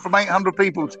from 800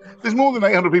 people? There's more than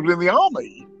 800 people in the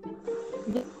army.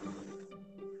 Yeah.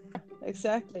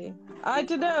 Exactly. I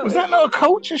don't know. Was that not a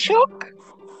culture shock?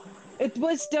 It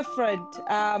was different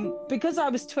because I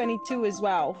was 22 as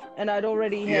well, and I'd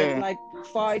already had like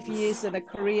 5 years in a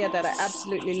career that I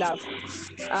absolutely loved.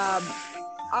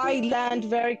 I learned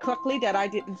very quickly that I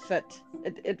didn't fit.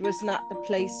 It was not the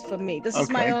place for me. This is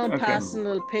my own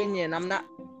personal opinion. I'm not.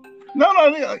 No,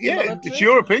 it's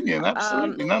your opinion.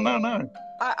 Absolutely. No.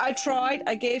 I tried.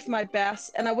 I gave my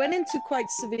best, and I went into quite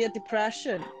severe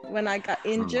depression when I got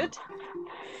injured.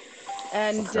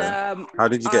 And how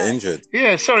did you get injured?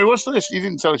 Yeah, sorry, what's this? You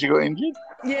didn't tell us you got injured?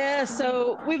 Yeah,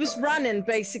 so we was running,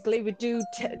 basically. We do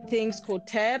things called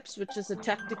TABs, which is a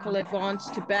tactical advance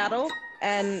to battle.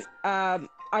 And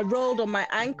I rolled on my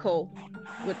ankle,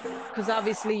 because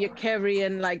obviously you're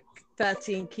carrying like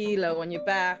 13 kilo on your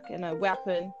back and a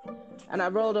weapon. And I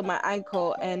rolled on my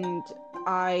ankle, and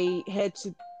I had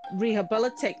to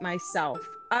rehabilitate myself.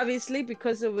 Obviously,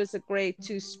 because it was a grade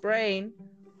 2 sprain,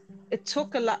 it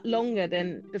took a lot longer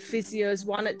than the physios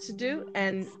wanted to do,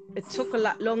 and it took a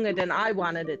lot longer than I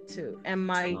wanted it to.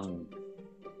 And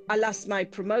I lost my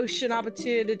promotion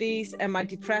opportunities, and my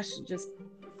depression just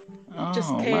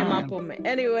came up on me.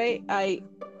 Anyway, I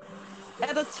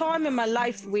at a time in my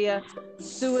life where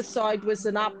suicide was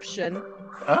an option,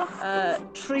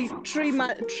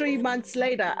 3 months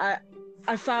later,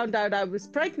 I found out I was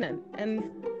pregnant, and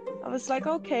I was like,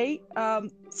 okay,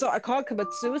 so I can't commit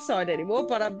suicide anymore,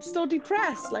 but I'm still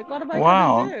depressed. Like, what am I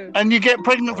going to do? And you get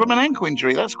pregnant from an ankle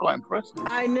injury. That's quite impressive.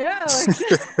 I know.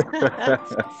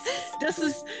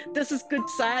 This is good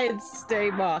science,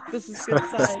 Dave Mark. This is good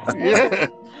science. Yeah.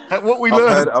 What we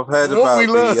learned. I've heard about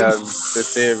the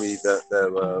theory that there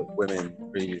were women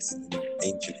previously in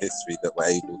ancient history that were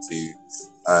able to,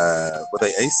 were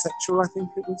they asexual? I think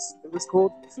it was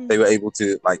called. Mm-hmm. They were able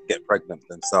to like get pregnant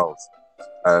themselves.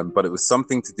 But it was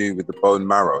something to do with the bone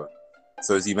marrow.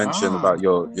 So as you mentioned about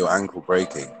your ankle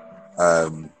breaking, I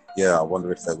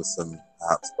wonder if there was some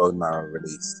perhaps bone marrow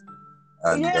released.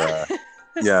 And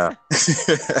yeah.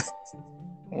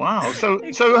 Wow. So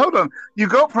hold on. You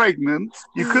got pregnant.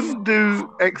 You couldn't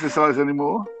do exercise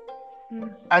anymore,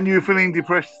 and you were feeling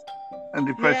depressed and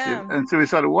depressive and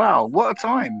suicidal. Wow, what a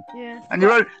time! Yeah. And you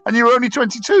were only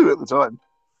 22 at the time.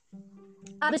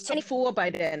 I was 24 by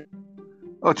then.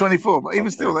 Oh, 24, but even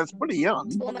still, that's pretty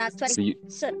young. So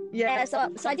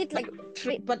I did like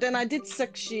 3, but then I did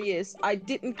 6 years. I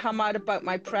didn't come out about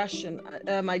my depression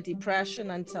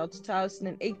until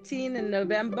 2018 in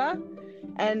November.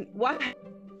 And what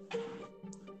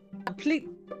complete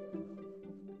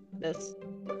this?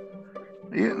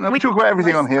 Yeah, we talk about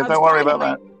everything on here. Don't worry about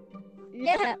that.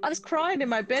 Yeah, I was crying in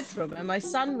my bedroom, and my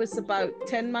son was about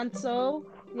 10 months old.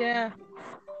 Yeah.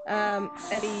 And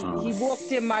he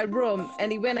walked in my room,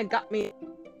 and he went and got me,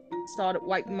 started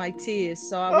wiping my tears.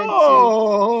 So I went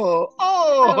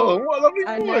what a lovely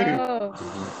boy. I know.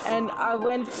 And I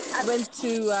went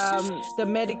to the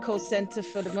medical center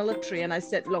for the military, and I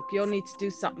said, look, you'll need to do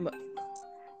something.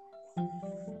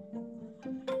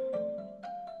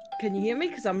 Can you hear me?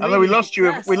 Because I'm really we lost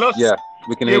depressed. you. We lost. Yeah,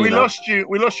 we can hear you. We lost you.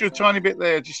 We lost you a tiny bit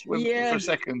there, just for a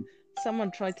second.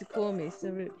 Someone tried to call me, so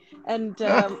rude. And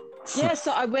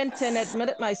so I went and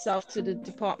admitted myself to the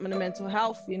Department of Mental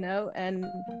Health, and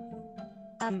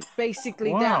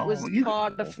basically that was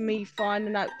part of me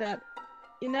finding out that,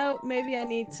 maybe I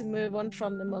need to move on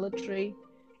from the military.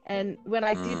 And when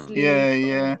I did leave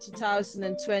in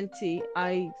 2020,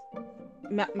 I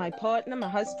met my partner, my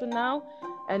husband now,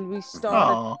 and we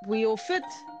started We All Fit,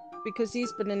 because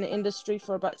he's been in the industry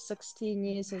for about 16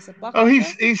 years as a bucket. Oh,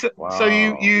 he's so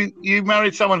you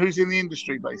married someone who's in the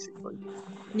industry, basically.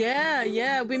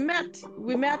 Yeah, we met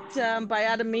by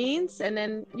other means, and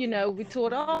then we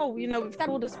thought, we've got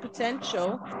all this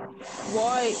potential.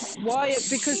 Why?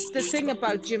 Because the thing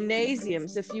about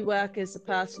gymnasiums, if you work as a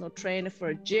personal trainer for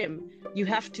a gym, you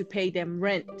have to pay them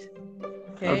rent.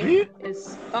 Okay.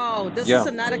 This is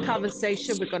another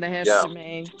conversation we're gonna have,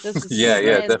 Jermaine. This is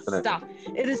definitely stuff.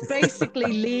 It is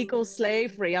basically legal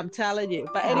slavery, I'm telling you.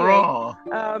 But anyway,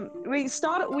 we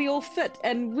started We All Fit,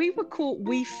 and we were called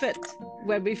We Fit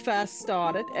when we first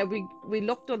started, and we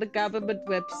looked on the government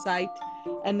website,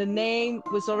 and the name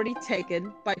was already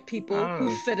taken by people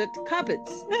who fitted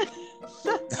cupboards.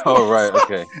 Right,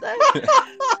 okay.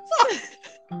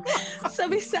 So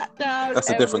we sat down. That's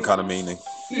a different kind of meaning.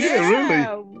 Yeah, really.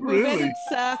 We went in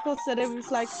circles, and it was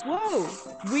like, whoa,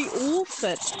 We All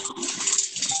Fit.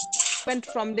 Went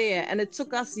from there, and it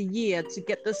took us a year to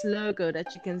get this logo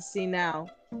that you can see now.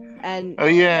 And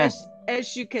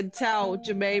as you can tell,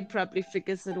 Jermaine probably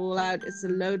figures it all out. It's a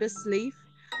lotus leaf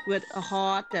with a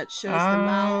heart that shows the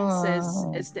mouth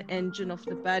as the engine of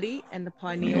the body, and the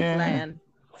pineal gland.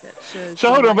 So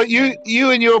hold on, but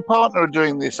you and your partner are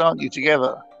doing this, aren't you,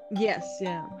 together? Yes,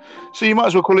 yeah. So you might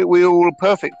as well call it We All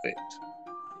Perfect Fit.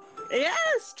 Yeah,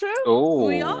 it's true. Oh.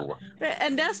 We are,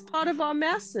 and that's part of our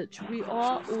message. We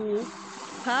are all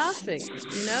perfect,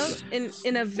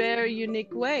 in a very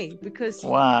unique way. Because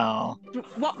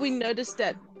what we noticed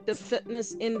that the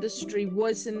fitness industry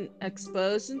wasn't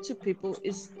exposing to people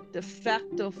is the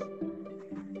fact of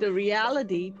the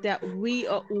reality that we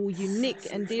are all unique,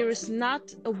 and there is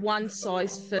not a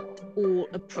one-size-fits-all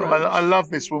approach. I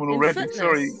love this woman already. Fitness.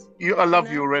 Sorry, I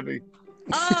love you already.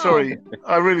 Sorry,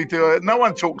 I really do. No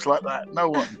one talks like that. No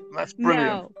one. That's brilliant.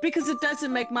 No, because it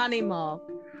doesn't make money, Mark.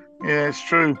 Yeah, it's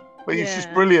true. But it's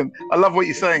just brilliant. I love what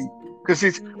you're saying, because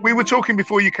we were talking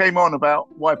before you came on about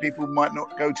why people might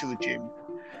not go to the gym,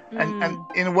 and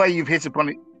in a way you've hit upon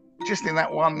it just in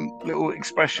that one little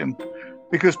expression,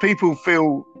 because people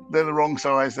feel they're the wrong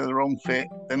size, they're the wrong fit,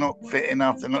 they're not fit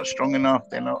enough, they're not strong enough,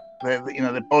 they're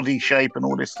their body shape and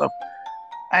all this stuff.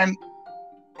 And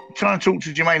trying to talk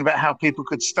to Jermaine about how people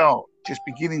could start just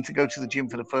beginning to go to the gym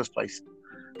for the first place.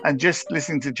 And just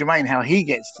listening to Jermaine, how he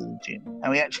gets to the gym,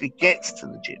 how he actually gets to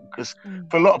the gym. Because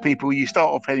for a lot of people, you start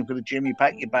off heading for the gym, you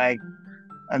pack your bag,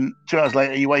 and 2 hours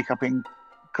later, you wake up in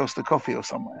Costa Coffee or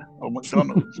somewhere, or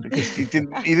McDonald's, because you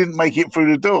didn't make it through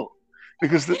the door.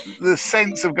 Because the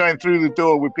sense of going through the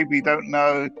door with people you don't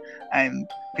know, and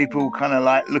people kind of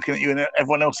like looking at you, and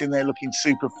everyone else in there looking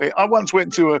super fit. I once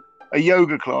went to a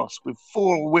yoga class with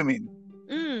 4 women.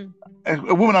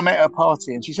 A woman I met at a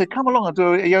party, and she said, "Come along, I'll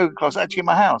do a yoga class actually in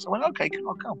my house." I went, "Okay,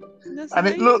 I'll come." That's and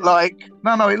amazing. It looked like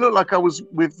it looked like I was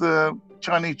with the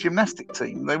Chinese gymnastic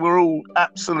team. They were all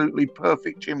absolutely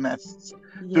perfect gymnasts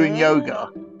doing yoga,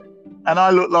 and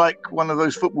I looked like one of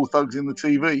those football thugs in the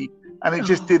TV, and it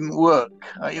just didn't work.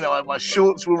 My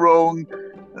shorts were wrong.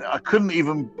 I couldn't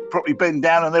even properly bend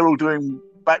down, and they're all doing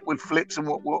backward flips and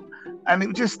what, and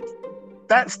it just.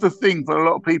 That's the thing for a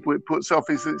lot of people it puts off,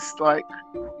 is it's like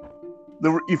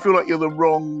you feel like you're the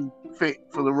wrong fit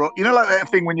for the wrong, like that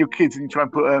thing when you're kids and you try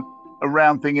and put a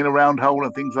round thing in a round hole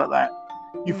and things like that.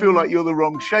 You feel like you're the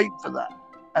wrong shape for that.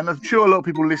 And I'm sure a lot of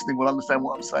people listening will understand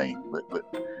what I'm saying. But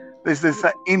there's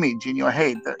that image in your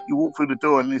head that you walk through the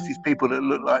door and there's these people that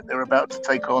look like they're about to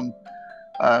take on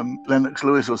Lennox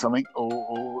Lewis or something,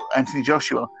 or Anthony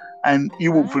Joshua. And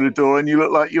you walk through the door and you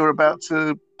look like you're about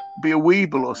to be a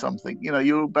Weeble or something.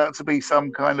 You're about to be some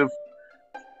kind of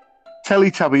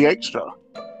Teletubby extra,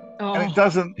 and it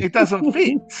doesn't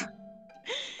fit.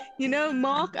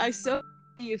 Mark, I so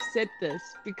you've said this,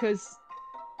 because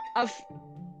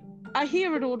I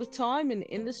hear it all the time in the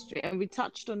industry, and we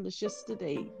touched on this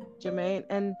yesterday, Jermaine.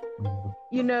 And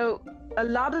a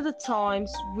lot of the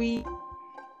times we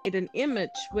get an image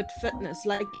with fitness,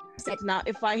 like you said. Now,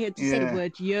 if I had to say the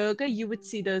word yoga, you would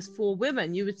see those 4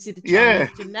 women. You would see the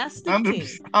Chinese gymnastic team.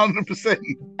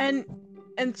 100%.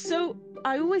 And so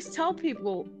I always tell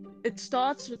people it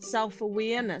starts with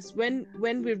self-awareness. When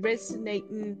we're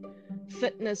resonating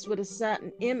fitness with a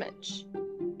certain image,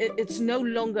 it's no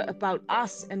longer about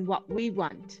us and what we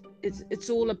want.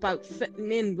 It's all about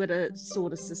fitting in with a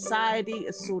sort of society,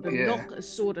 a sort of look, a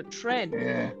sort of trend.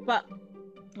 But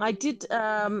I did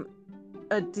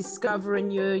a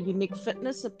Discovering Your Unique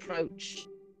Fitness Approach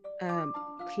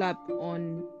club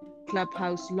on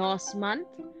Clubhouse last month,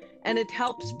 and it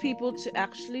helps people to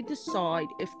actually decide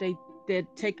if they're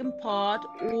taking part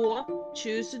or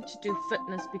choosing to do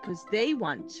fitness because they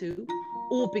want to,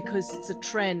 or because it's a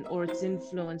trend or it's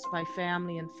influenced by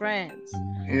family and friends.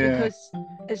 Because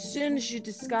as soon as you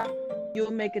discover you're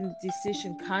making a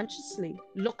decision consciously,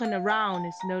 looking around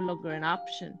is no longer an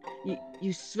option.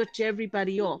 You switch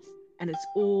everybody off, and it's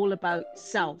all about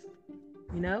self.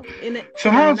 So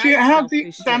how do you,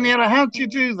 Daniela? How do you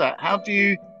do that? How do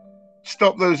you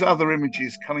stop those other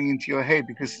images coming into your head?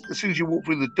 Because as soon as you walk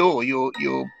through the door, you're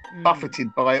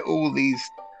buffeted by all these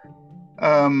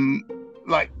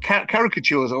like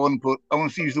caricatures. I want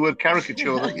to use the word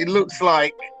caricature. It looks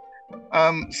like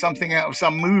something out of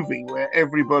some movie where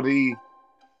everybody,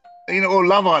 or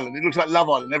Love Island. It looks like Love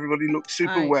Island. Everybody looks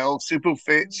super well, super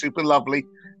fit, super lovely,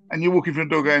 and you're walking through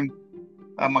the door going,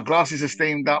 my glasses are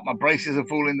steamed up, my braces are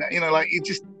falling down.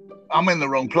 I'm in the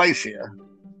wrong place here.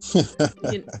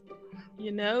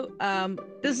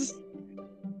 This is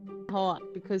hard,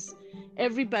 because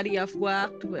everybody I've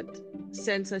worked with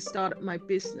since I started my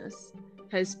business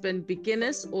has been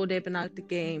beginners, or they've been out the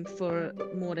game for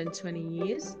more than 20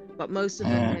 years, but most of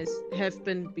them have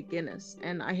been beginners.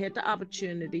 And I had the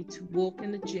opportunity to walk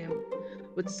in the gym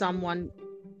with someone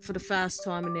for the first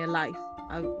time in their life.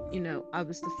 I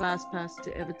was the first person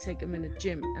to ever take them in the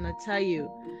gym, and I tell you,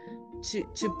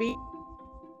 to be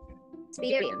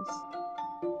experienced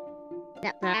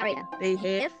that barrier they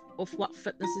have of what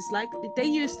fitness is like. They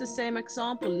use the same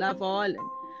example, Love Island.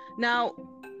 Now,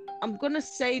 I'm going to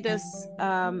say this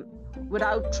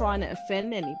without trying to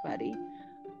offend anybody,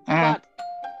 but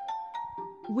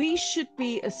we should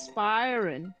be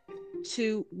aspiring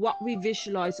to what we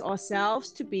visualize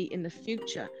ourselves to be in the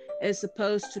future, as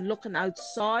opposed to looking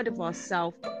outside of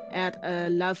ourselves at a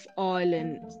Love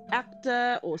Island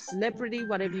actor or celebrity,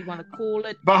 whatever you want to call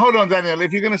it. But hold on, Daniel,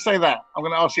 if you're going to say that, I'm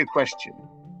going to ask you a question.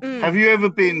 Have you ever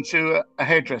been to a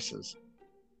hairdresser's?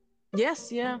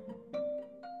 Yes, yeah.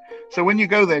 So when you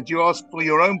go there, do you ask for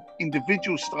your own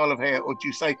individual style of hair, or do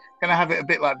you say, can I have it a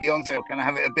bit like Beyonce, or can I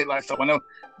have it a bit like someone else,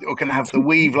 or can I have the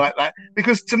weave like that?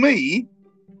 Because to me,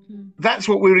 that's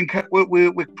what we're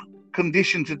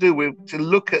conditioned to do. We're to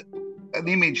look at an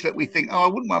image that we think, I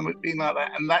wouldn't mind it being like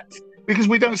that, and that's because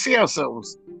we don't see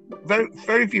ourselves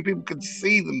very few people can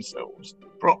see themselves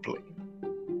properly.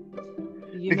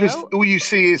 You because know, all you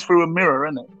see is through a mirror,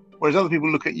 isn't it? Whereas other people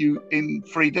look at you in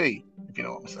 3D, if you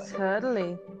know what I'm saying.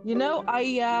 totally. You know,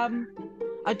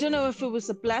 I don't know if it was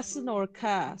a blessing or a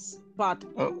curse, but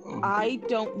I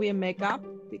don't wear makeup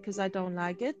because I don't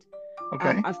like it.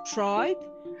 Okay. I've tried,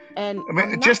 and I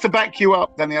mean, just to back you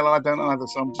up, Daniela, I don't either.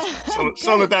 So I'm just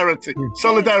solidarity.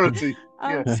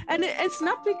 Yeah. And it's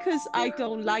not because I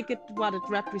don't like it, what it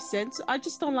represents. I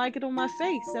just don't like it on my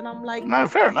face, and I'm like, no,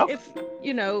 fair enough. If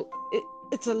you know,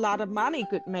 it's a lot of money,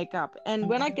 good makeup. And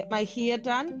when I get my hair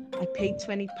done, I pay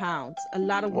 £20. A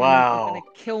lot of women are gonna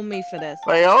kill me for this.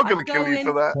 They are gonna kill you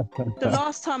for that. The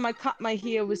last time I cut my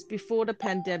hair was before the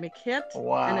pandemic hit.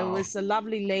 Wow. And it was a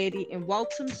lovely lady in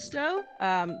Walthamstow.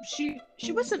 She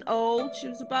wasn't old. She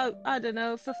was about, I don't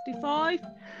know, 55.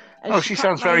 And she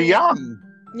sounds very young.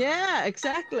 Yeah,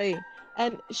 exactly.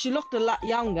 And she looked a lot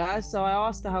younger, so I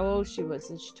asked her how old she was,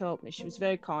 and she told me. She was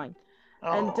very kind.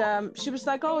 And she was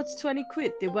like, oh, it's 20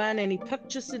 quid. There weren't any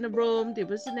pictures in the room. There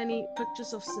wasn't any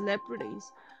pictures of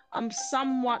celebrities. I'm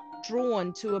somewhat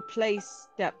drawn to a place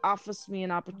that offers me an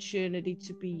opportunity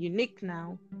to be unique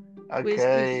now. Okay.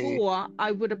 Whereas before,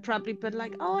 I would have probably been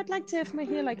like, oh, I'd like to have my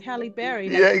hair like Halle Berry.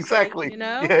 Like exactly. Say, you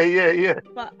know? Yeah.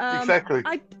 But exactly.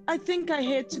 I think I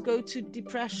had to go to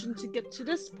depression to get to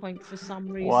this point for some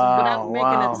reason. Wow, without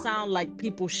making it sound like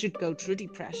people should go through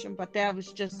depression. But that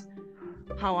was just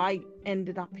how I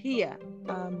ended up here.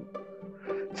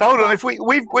 So hold on, if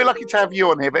we're lucky to have you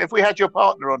on here, but if we had your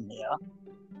partner on here,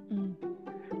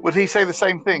 would he say the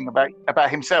same thing about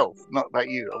himself? Not about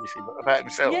you, obviously, but about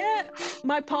himself. Yeah,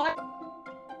 my partner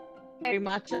very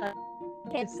much.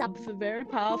 It's something very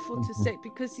powerful to say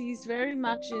because he's very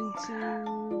much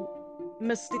into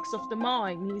mystics of the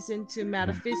mind. He's into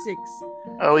metaphysics.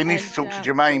 Oh, he needs to talk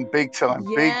to Jermaine big time.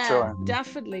 Yeah, big time.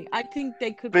 Definitely. I think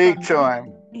they could. Big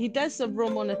time. He does a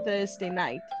room on a Thursday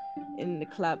night in the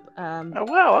club. Oh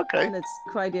wow, okay. And it's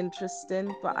quite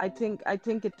interesting. But I think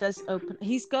it does open.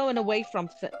 He's going away from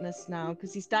fitness now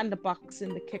because he's done the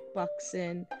boxing, the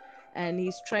kickboxing, and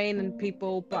he's training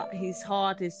people. But his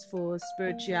heart is for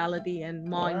spirituality and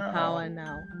mind power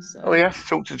now. So. He has to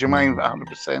talk to Jermaine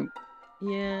 100%.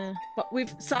 Yeah, but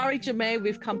sorry, Jermaine,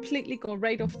 we've completely gone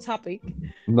right off topic.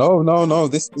 No.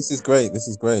 This is great. This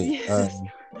is great. Yes.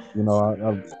 You know,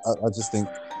 I just think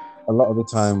a lot of the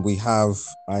time we have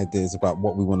ideas about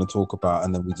what we want to talk about,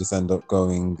 and then we just end up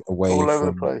going away all over from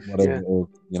the place. Whatever.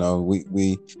 You know,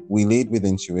 we lead with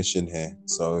intuition here.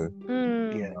 So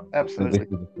yeah, absolutely.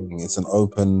 This is the thing. It's an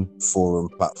open forum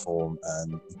platform,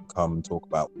 and you can come and talk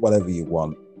about whatever you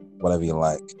want, whatever you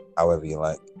like, however you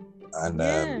like.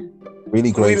 And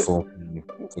really grateful.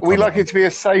 We like it to be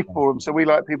a safe forum, so we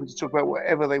like people to talk about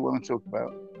whatever they want to talk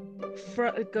about.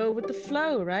 Go with the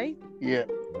flow, right? Yeah.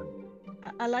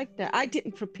 I like that. I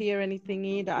didn't prepare anything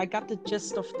either. I got the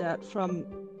gist of that from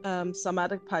some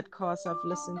other podcasts I've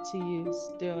listened to you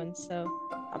doing. So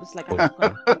I was like, I'm not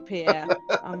going to prepare.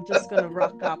 I'm just going to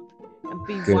rock up and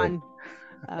be one.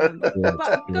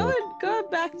 But going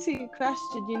back to your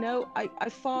question, you know, I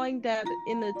find that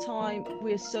in a time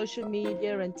with social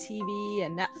media and TV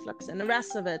and Netflix and the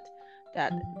rest of it,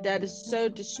 that is so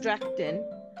distracting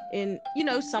in, you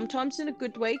know, sometimes in a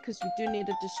good way, because we do need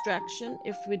a distraction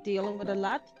if we're dealing with a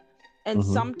lot. And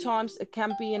sometimes it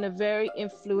can be in a very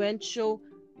influential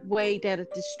way that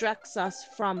it distracts us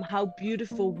from how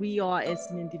beautiful we are as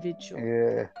an individual.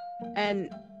 Yeah.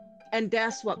 And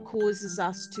that's what causes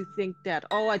us to think that,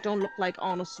 oh, I don't look like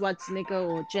Arnold Schwarzenegger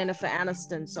or Jennifer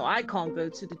Aniston, so I can't go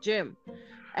to the gym.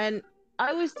 And I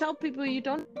always tell people, you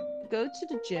don't go to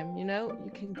the gym, you know,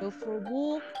 you can go for a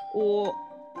walk, or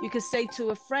you can say to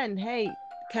a friend, hey,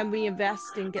 can we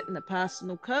invest in getting a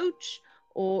personal coach?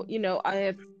 Or, you know, I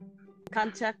have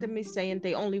contacted me saying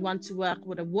they only want to work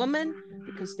with a woman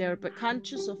because they're a bit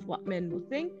conscious of what men will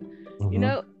think. You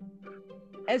know,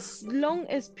 as long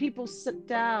as people sit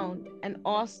down and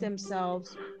ask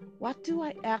themselves, what do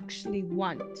I actually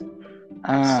want?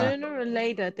 Sooner or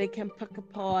later, they can pick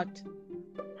apart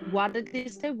what it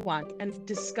is they want and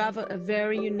discover a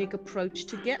very unique approach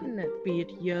to getting it, be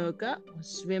it yoga or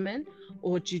swimming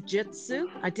or jiu-jitsu.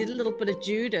 I did a little bit of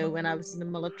judo when I was in the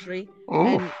military,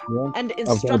 and the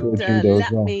instructor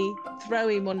let me throw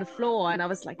him on the floor, and I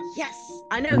was like, yes,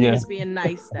 I know he was being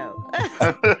nice though.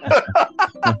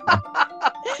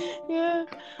 Yeah,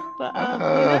 but you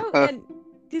know, and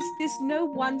there's no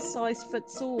one size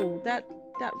fits all. That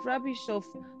rubbish of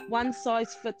one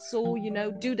size fits all, you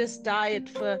know, do this diet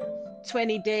for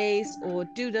 20 days or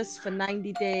do this for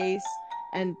 90 days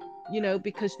and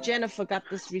because Jennifer got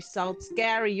this results.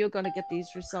 Gary, you're going to get these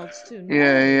results too. No.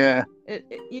 Yeah.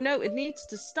 It needs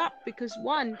to stop because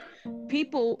one,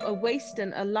 people are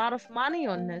wasting a lot of money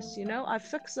on this. I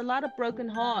fix a lot of broken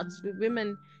hearts where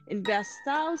women invest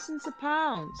thousands of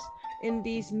pounds in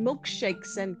these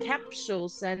milkshakes and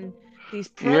capsules and these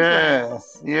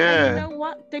programs. Yeah. And you know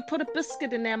what? They put a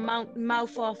biscuit in their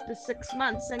mouth after 6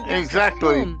 months, and guess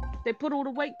exactly. What? Boom, they put all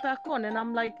the weight back on. And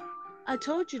I'm like, I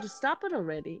told you to stop it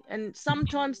already. And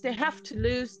sometimes they have to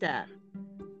lose that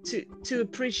to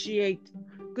appreciate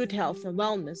good health and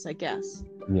wellness, I guess.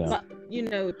 Yeah. But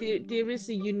there is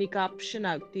a unique option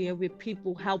out there where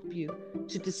people help you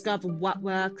to discover what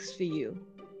works for you.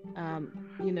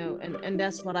 And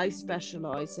that's what I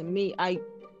specialize in.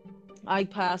 I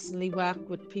personally work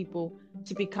with people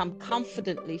to become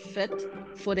confidently fit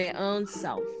for their own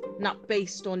self, not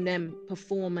based on them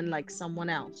performing like someone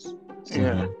else.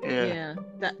 So, yeah.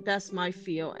 That's my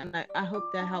feel, and I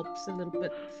hope that helps a little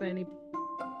bit for any.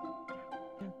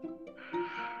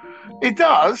 It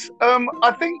does.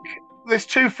 I think there's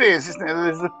two fears, isn't there?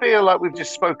 There's the fear, like we've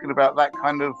just spoken about, that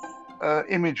kind of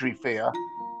imagery fear,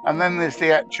 and then there's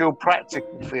the actual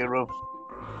practical fear of,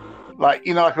 like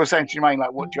I was saying to Jermaine,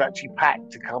 like what do you actually pack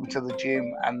to come to the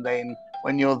gym, and then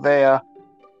when you're there,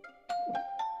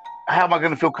 how am I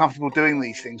going to feel comfortable doing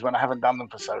these things when I haven't done them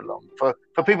for so long? For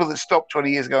people that stopped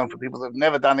 20 years ago, and for people that have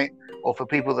never done it, or for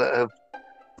people that have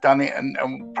done it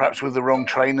and perhaps with the wrong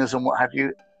trainers and what have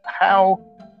you, how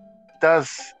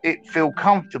does it feel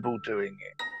comfortable doing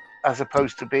it as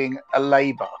opposed to being a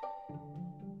labor,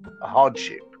 a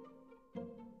hardship?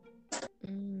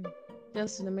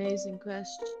 That's an amazing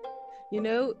question.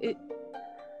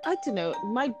 I don't know.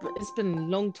 It's been a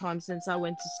long time since I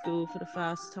went to school for the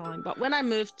first time. But when I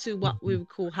moved to what we would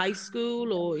call high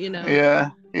school, or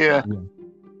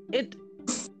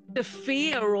the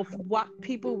fear of what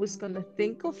people was going to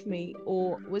think of me,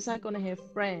 or was I going to have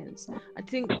friends? I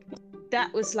think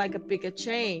that was like a bigger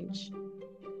change,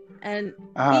 and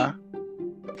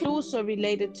it also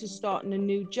related to starting a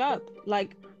new job.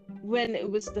 Like when it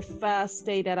was the first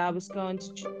day that I was going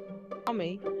to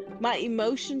army, my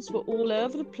emotions were all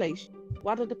over the place.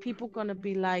 What are the people going to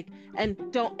be like?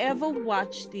 And don't ever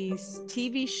watch these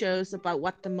TV shows about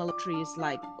what the military is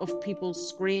like, of people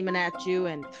screaming at you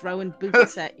and throwing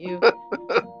boots at you.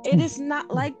 It is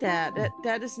not like that.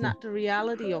 That is not the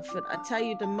reality of it. I tell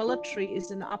you, the military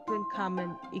is an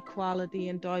up-and-coming equality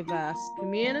and diverse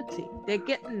community. They're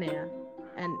getting there.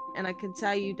 And I can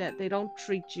tell you that they don't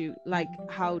treat you like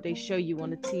how they show you on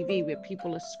the TV, where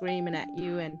people are screaming at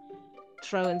you and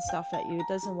throwing stuff at you. It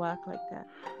doesn't work like that.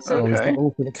 So it's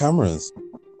all for the cameras.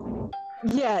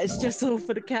 Yeah, it's just all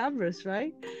for the cameras,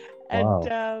 right?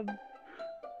 Wow.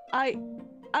 And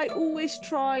I always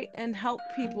try and help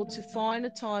people to find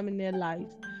a time in their life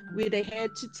where they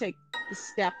had to take the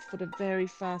step for the very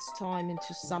first time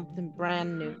into something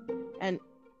brand new. And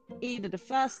either the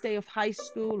first day of high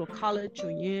school or college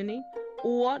or uni,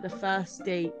 or the first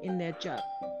day in their job,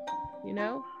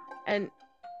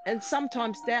 and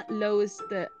sometimes that lowers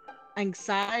the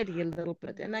anxiety a little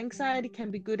bit. And anxiety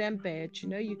can be good and bad.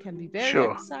 You can be very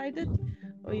excited,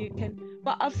 or you can.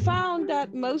 But I found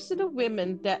that most of the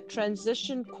women that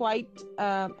transition quite,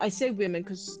 I say women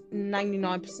because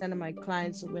 99% of my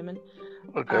clients are women.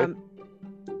 Okay.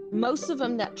 Most of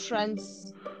them that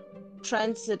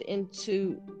transit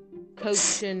into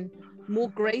coaching more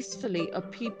gracefully are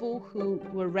people who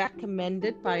were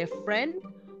recommended by a friend,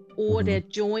 or they're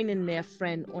joining their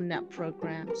friend on that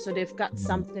program. So they've got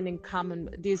something in common.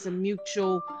 There's a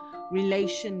mutual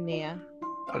relation there,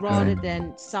 rather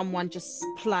than someone just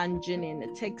plunging in.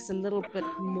 It takes a little bit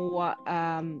more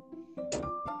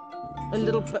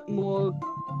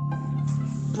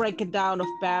breaking down of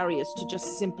barriers to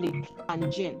just simply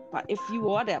plunge in. But if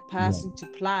you are that person to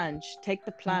plunge, take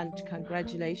the plunge.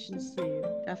 Congratulations to you,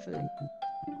 definitely.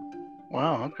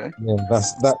 Wow. Okay. Yeah,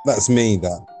 that's me.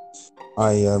 That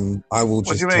I will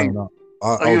just turn up.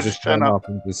 I'll just turn up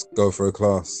and just go for a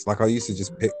class. Like I used to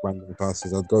just pick random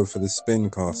classes. I'd go for the spin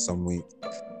class some week.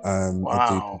 I'll do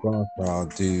Tabata, I'll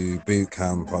do boot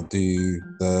camp, I'll do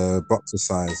the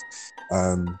boxercise.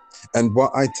 And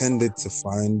what I tended to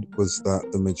find was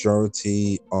that the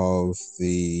majority of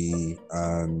the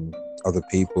other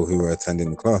people who were attending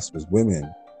the class was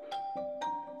women,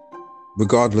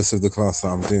 regardless of the class that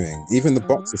I'm doing. Even the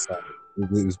boxercise, it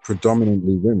was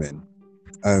predominantly women.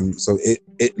 So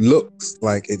it looks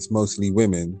like it's mostly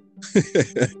women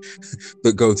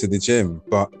that go to the gym,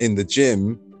 but in the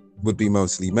gym would be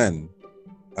mostly men.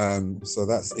 So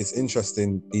it's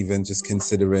interesting, even just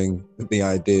considering the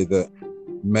idea that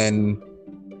men,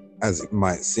 as it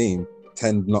might seem,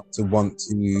 tend not to want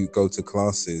to go to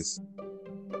classes.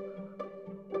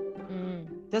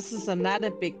 This is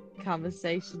another big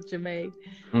conversation, Jermaine.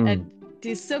 And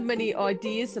there's so many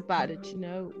ideas about it, you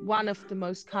know. One of the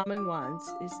most common ones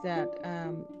is that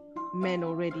men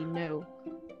already know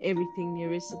everything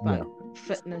there is about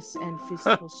fitness and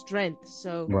physical strength.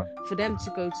 So for them to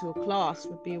go to a class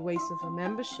would be a waste of a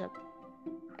membership.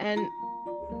 And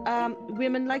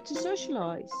women like to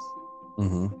socialize.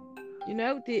 You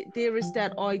know, there is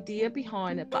that idea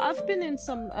behind it. But I've been in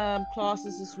some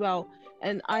classes as well.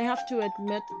 And I have to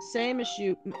admit, same as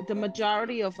you, the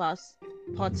majority of us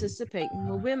participating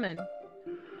were women.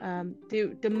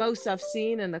 The most I've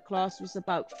seen in a class was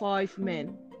about 5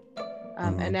 men.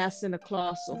 And that's in a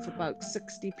class of about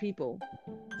 60 people.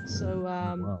 So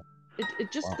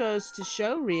it just goes to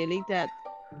show really that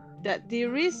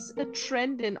there is a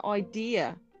trend in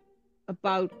idea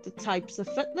about the types of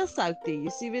fitness out there. You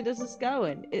see where this is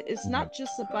going? It's not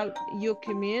just about your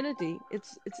community,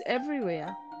 it's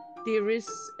everywhere. There is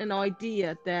an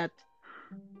idea that,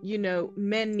 you know,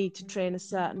 men need to train a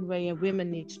certain way and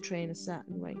women need to train a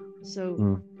certain way.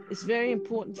 So it's very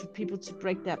important for people to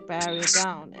break that barrier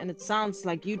down. And it sounds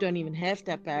like you don't even have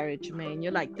that barrier, Jermaine.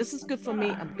 You're like, this is good for me,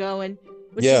 I'm going,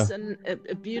 which is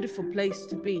a beautiful place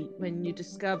to be when you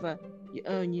discover your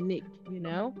own unique, you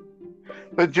know?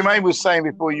 But Jermaine was saying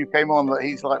before you came on that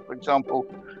he's like, for example,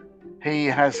 he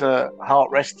has a heart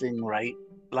resting rate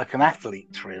like an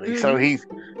athlete, really. So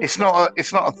it's not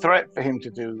a threat for him to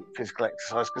do physical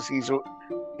exercise because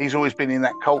he's always been in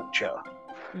that culture.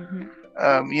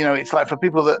 You know, it's like for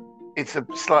people that it's a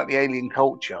slightly alien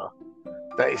culture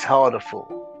that it's harder for,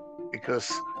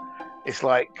 because it's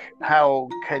like, how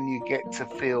can you get to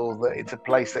feel that it's a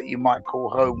place that you might call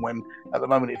home when at the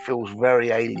moment it feels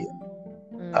very alien,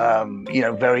 you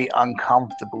know, very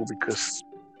uncomfortable, because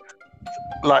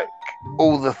like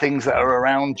all the things that are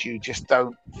around you just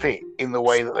don't fit in the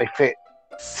way that they fit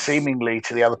seemingly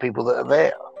to the other people that are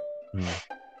there.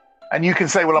 And you can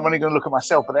say, well, I'm only going to look at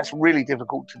myself, but that's really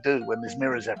difficult to do when there's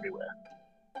mirrors everywhere.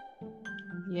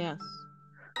 Yes.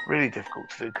 Really difficult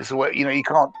to do, because, you know, you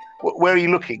can't, where are you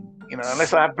looking? You know,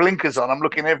 unless I have blinkers on, I'm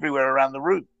looking everywhere around the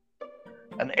room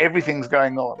and everything's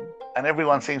going on and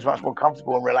everyone seems much more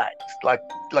comfortable and relaxed, like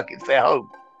it's their home.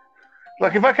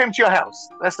 Like if I came to your house,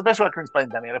 that's the best way I can explain,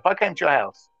 Daniel. If I came to your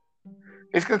house,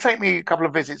 it's going to take me a couple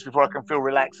of visits before I can feel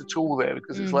relaxed at all there,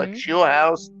 because it's like, it's your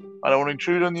house, I don't want to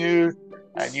intrude on you,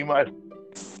 and you might have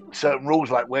certain rules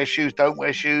like wear shoes, don't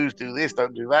wear shoes, do this,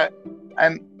 don't do that.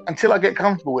 And until I get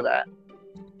comfortable with that,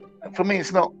 for me,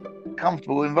 it's not a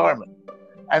comfortable environment.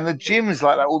 And the gym is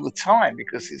like that all the time,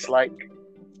 because it's like,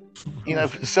 you know,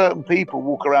 certain people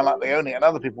walk around like they own it, and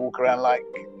other people walk around like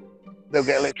they'll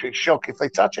get electric shock if they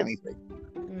touch anything.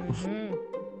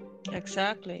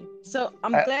 Exactly. So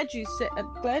I'm glad you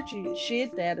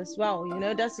shared that as well. You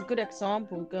know, that's a good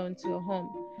example, going to a home.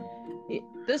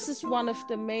 This is one of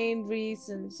the main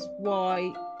reasons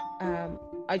why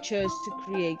I chose to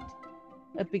create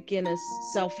a beginner's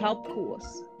self-help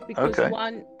course, because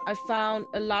one, I found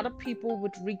a lot of people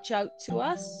would reach out to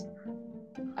us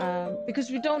because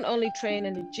we don't only train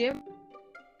in the gym.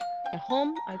 At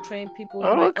home, I train people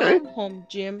in my own home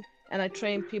gym, and I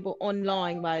train people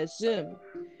online via Zoom.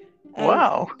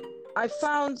 Wow. I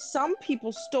found some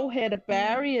people still had a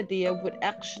barrier there with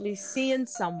actually seeing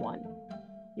someone.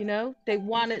 You know, they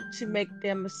wanted to make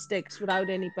their mistakes without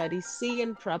anybody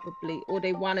seeing, probably, or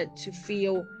they wanted to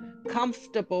feel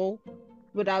comfortable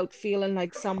without feeling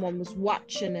like someone was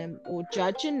watching them or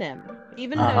judging them.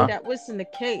 Even though that wasn't the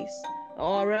case,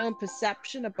 our own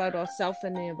perception about ourselves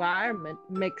and the environment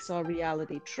makes our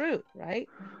reality true, right?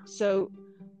 So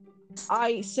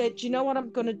I said, you know what I'm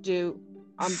going to do?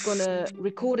 I'm going to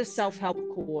record a self-help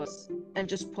course and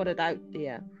just put it out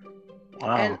there.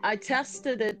 Wow. And I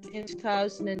tested it in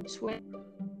 2020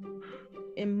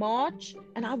 in March,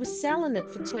 and I was selling it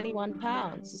for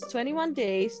 £21. It's 21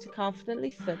 days to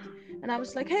confidently fit. And I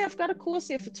was like, hey, I've got a course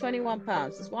here for £21.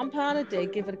 It's £1 a day,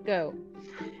 give it a go.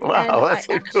 Wow, and that's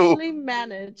so cool.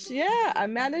 I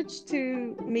managed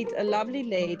to meet a lovely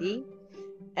lady,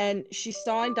 and she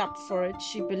signed up for it.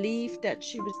 She believed that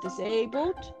she was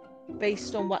disabled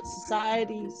based on what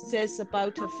society says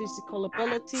about her physical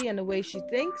ability and the way she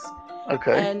thinks.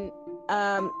 And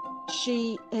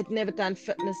she had never done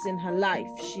fitness in her life.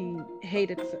 She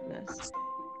hated fitness.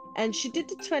 And she did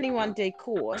the 21-day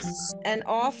course, and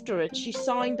after it, she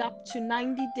signed up to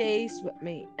 90 days with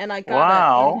me, and I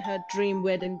got her in her dream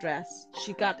wedding dress.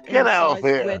 She got Get out of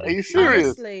here. Are you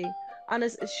serious?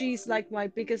 Honestly, she's like my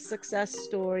biggest success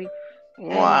story.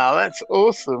 Wow, that's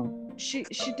awesome. She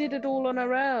did it all on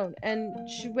her own, and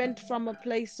she went from a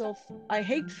place of I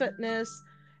hate fitness,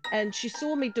 and she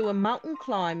saw me doing mountain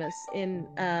climbers in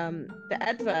the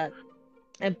advert,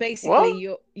 and basically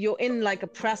What? you're in like a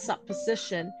press up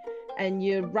position, and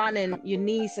you're running, your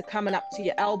knees are coming up to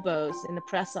your elbows in a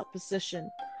press up position,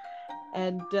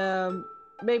 and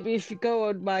maybe if you go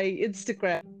on my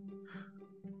Instagram,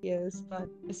 yes, but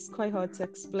it's quite hard to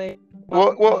explain.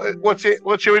 What's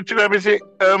your Instagram? Is it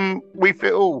We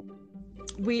Fit All?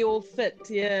 We All Fit,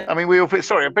 yeah. I mean, We All Fit.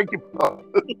 Sorry, I beg your pardon.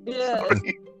 Yeah.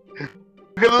 You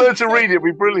can learn to read it. It'd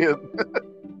be brilliant.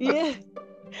 Yeah.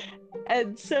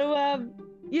 And so,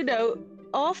 you know,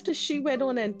 after she went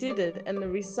on and did it, and the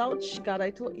results she got,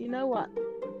 I thought, you know what?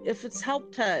 If it's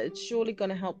helped her, it's surely going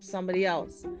to help somebody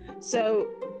else. So,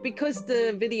 because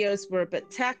the videos were a bit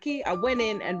tacky, I went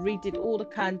in and redid all the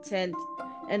content,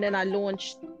 and then I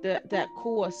launched that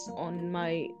course in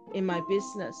my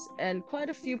business. And quite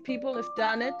a few people have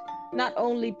done it, not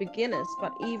only beginners,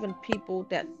 but even people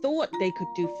that thought they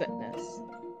could do fitness.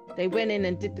 They went in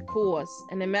and did the course,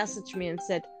 and they messaged me and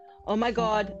said, oh my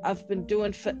God, I've been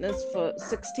doing fitness for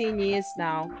 16 years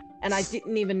now, and I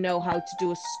didn't even know how to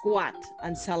do a squat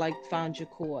until I found your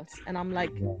course. And I'm like,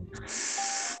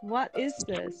 what is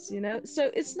this? You know?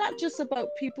 So it's not just about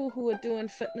people who are doing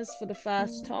fitness for the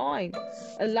first time.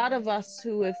 A lot of us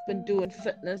who have been doing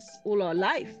fitness all our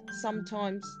life,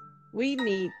 sometimes we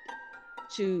need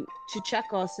to check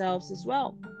ourselves as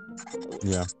well.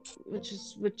 Yeah. Which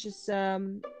is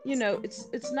you know,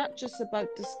 it's not just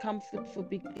about discomfort for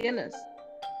beginners,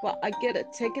 but I get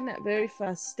it, taking that very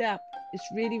first step is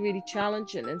really, really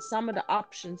challenging, and some of the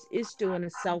options is doing a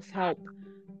self-help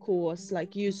course,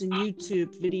 like using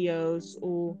YouTube videos,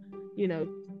 or, you know,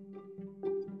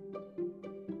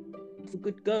 a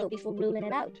good go before ruling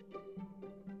it out.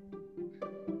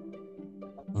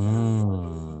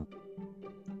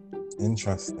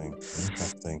 Interesting.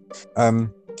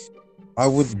 I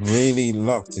would really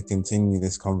love to continue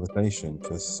this conversation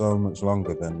for so much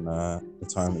longer than the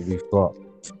time that we've got.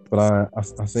 But I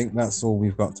think that's all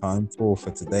we've got time for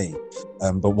today.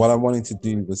 But what I wanted to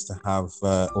do was to have,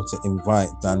 or to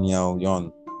invite Danielle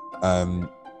Yon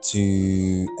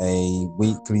to a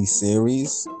weekly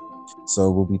series.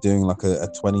 So we'll be doing like a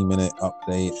 20-minute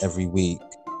update every week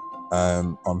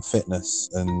on fitness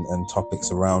and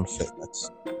topics around fitness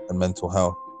and mental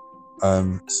health.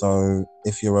 So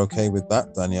if you're okay with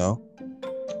that, Danielle.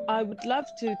 I would love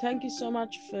to. Thank you so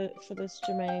much for this,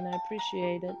 Jermaine. I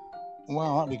appreciate it.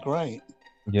 Wow, that'd be great.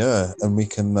 Yeah, and we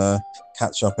can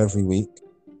catch up every week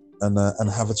and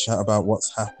have a chat about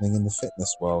what's happening in the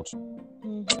fitness world.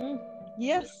 Mm-hmm.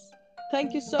 Yes.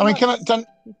 Thank you so much. Yes.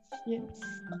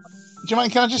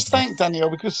 Jermaine, can I just thank Danielle,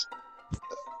 because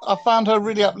I found her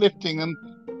really uplifting, and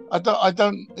I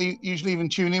don't usually even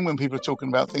tune in when people are talking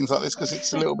about things like this, because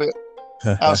it's a little bit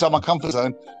outside my comfort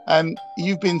zone. And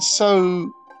you've been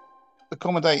so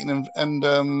accommodating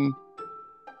and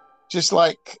just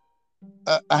like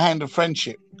a hand of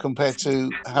friendship compared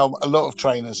to how a lot of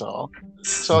trainers are.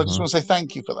 So I just want to say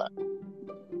thank you for that.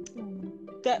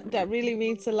 That really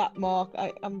means a lot, Mark.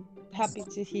 I'm happy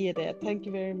to hear that. Thank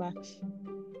you very much.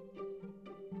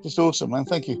 Just awesome, man.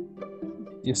 Thank you.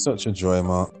 You're such a joy,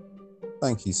 Mark.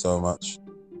 Thank you so much.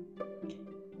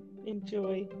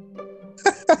 Enjoy.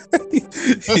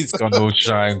 He's gone all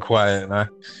shy and quiet now.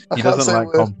 He doesn't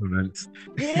like compliments.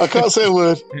 I can't say a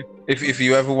word. If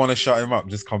you ever want to shut him up,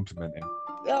 just compliment him.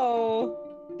 Oh,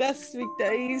 that's sweet.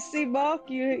 You see, Mark,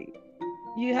 you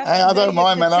have. Hey, I don't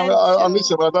mind, man. I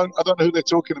listen, but I don't know who they're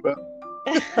talking about.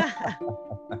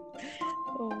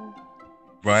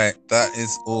 Right, that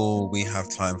is all we have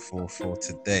time for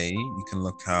today. You can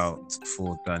look out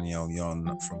for Danielle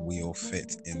Yon from We All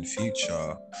Fit in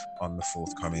future on the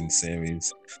forthcoming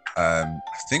series. I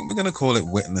think we're going to call it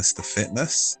Witness to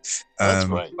Fitness. That's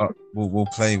right. We'll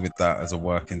play with that as a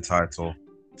working title.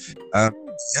 Yeah,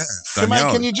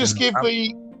 Danielle, can you just give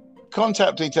the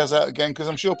contact details out again? Because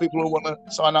I'm sure people will want to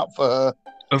sign up for her.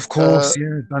 Of course,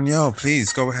 yeah. Danielle,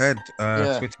 please go ahead.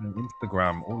 Twitter and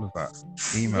Instagram, all of that.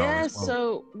 Email. Yeah, as well.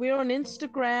 So we're on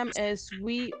Instagram as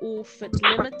We All Fit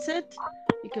Limited.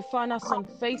 You can find us on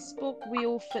Facebook, We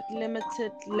All Fit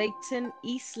Limited, Leighton,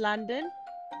 East London.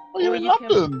 Oh, you're in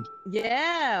London?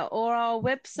 Yeah, or our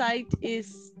website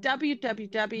is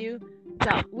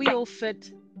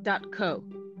www.weallfit.co.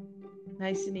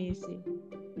 Nice and easy.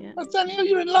 Yeah. Oh, Danielle,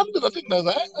 you're in London. I didn't know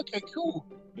that. Okay, cool.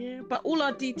 Yeah, but all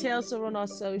our details are on our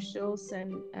socials,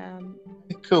 and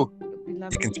cool. You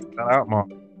can check that out, Mark,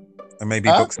 and maybe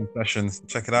book some sessions.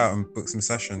 Check it out and book some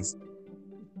sessions.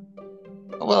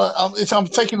 Well, I'm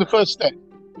taking the first step.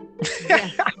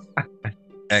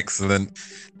 Excellent.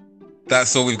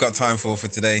 That's all we've got time for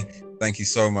today. Thank you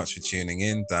so much for tuning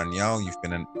in, Danielle. You've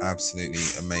been an absolutely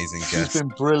amazing guest. She's been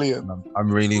brilliant.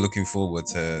 I'm really looking forward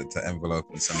to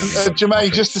enveloping some of these.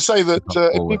 Jermaine, just to say that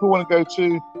if people want to go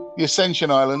to the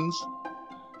Ascension Islands,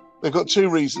 they've got two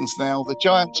reasons now: the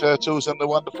giant turtles and the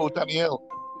wonderful Danielle.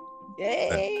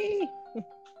 Yay!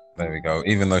 There we go.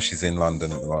 Even though she's in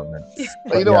London at the moment.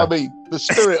 But you know what I mean? The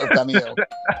spirit of Danielle.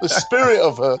 The spirit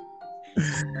of her.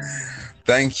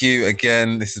 Thank you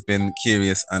again. This has been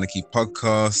Curious Anarchy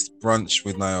Podcast, Brunch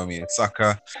with Naomi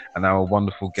Osaka, and our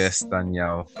wonderful guest,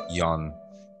 Danielle Yon.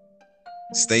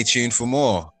 Stay tuned for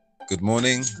more. Good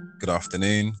morning, good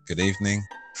afternoon, good evening,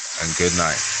 and good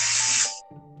night.